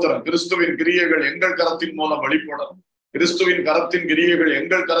ஸ்தோத்திரம். கிறிஸ்துவின் கிரியைகள் எங்கள் கரத்தின் மூலம் வெளிப்படும். கிறிஸ்துவின் கரத்தின் கிரியைகள்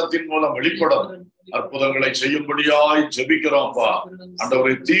எங்கள் கரத்தின் மூலம் வெளிப்படும். அற்புதங்களை செய்யும்படியாய் ஜெபிக்கிறோம்ப்பா.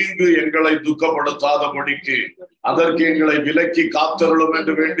 ஆண்டவரே, தீங்கு எங்களை துக்கப்படுத்தாதபடிக்கு அதற்கு எங்களை விலக்கி காத்தருளும்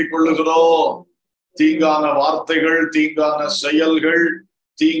என்று வேண்டிக் கொள்ளுகிறோம். தீங்கான வார்த்தைகள், தீங்கான செயல்கள்,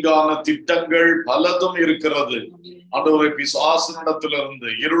 தீங்கான திட்டங்கள் பலதும் இருக்கிறது. ஆண்டவரே, பிசாசினிடத்திலிருந்து,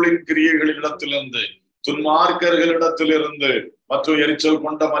 இருளின் கிரியைகளிடத்திலிருந்து, துன்மார்க்கர்களிடத்திலிருந்து, மற்றும் எரிச்சல்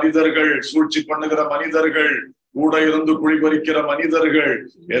கொண்ட மனிதர்கள், சூழ்ச்சி பண்ணுகிற மனிதர்கள், கூட இருந்து குழிபறிக்கிற மனிதர்கள்,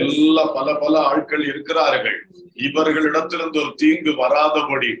 எல்லாம் பல பல ஆட்கள் இருக்கிறார்கள். இவர்களிடத்திலிருந்து ஒரு தீங்கு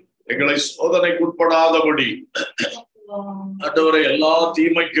வராதபடி, எங்களை சோதனைக்குட்படாதபடி ஆண்டவரே, எல்லா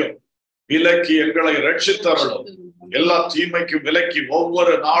தீமைக்கும் விலக்கி எங்களை ரட்சித்தருளும். எல்லா தீமைக்கும் விலக்கி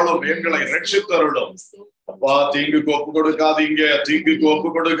ஒவ்வொரு நாளும் எங்களை ரட்சித்தருளும். அப்பா, தீங்குக்கு ஒப்பு கொடுக்காதீங்க, தீங்குக்கு ஒப்பு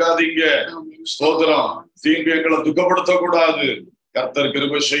கொடுக்காதீங்க. ஸ்தோத்திரம். தீங்கு எங்களை துக்கப்படுத்த கூடாது. கர்த்தர்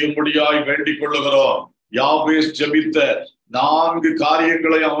கிருபை செய்யும்படியாய் வேண்டிக் கொள்ளுகிறோம். யாபேஸ் ஜெபித்த 4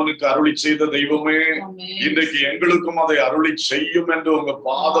 காரியங்களை அவனுக்கு அருளி செய்த தெய்வமே, இன்றைக்கு எங்களுக்கும் அதை அருளி செய்யும் என்று உங்க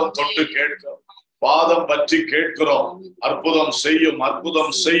பாதம் தொட்டு கேட்கிறோம், பாதம் பற்றி கேட்கிறோம். அற்புதம் செய்யும்,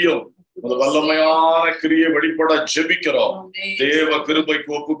 அற்புதம் செய்யும். ஒரு வல்லமையான கிரியை வெளிப்பட ஜெபிக்கிறோம். தேவ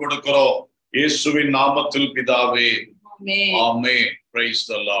கிருபைக்கு ஒப்பு கொடுக்கிறோம். இயேசுவின் நாமத்தில் பிதாவே, ஆமென். Praise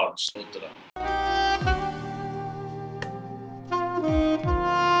the Lord. ஸ்தோத்திரம்.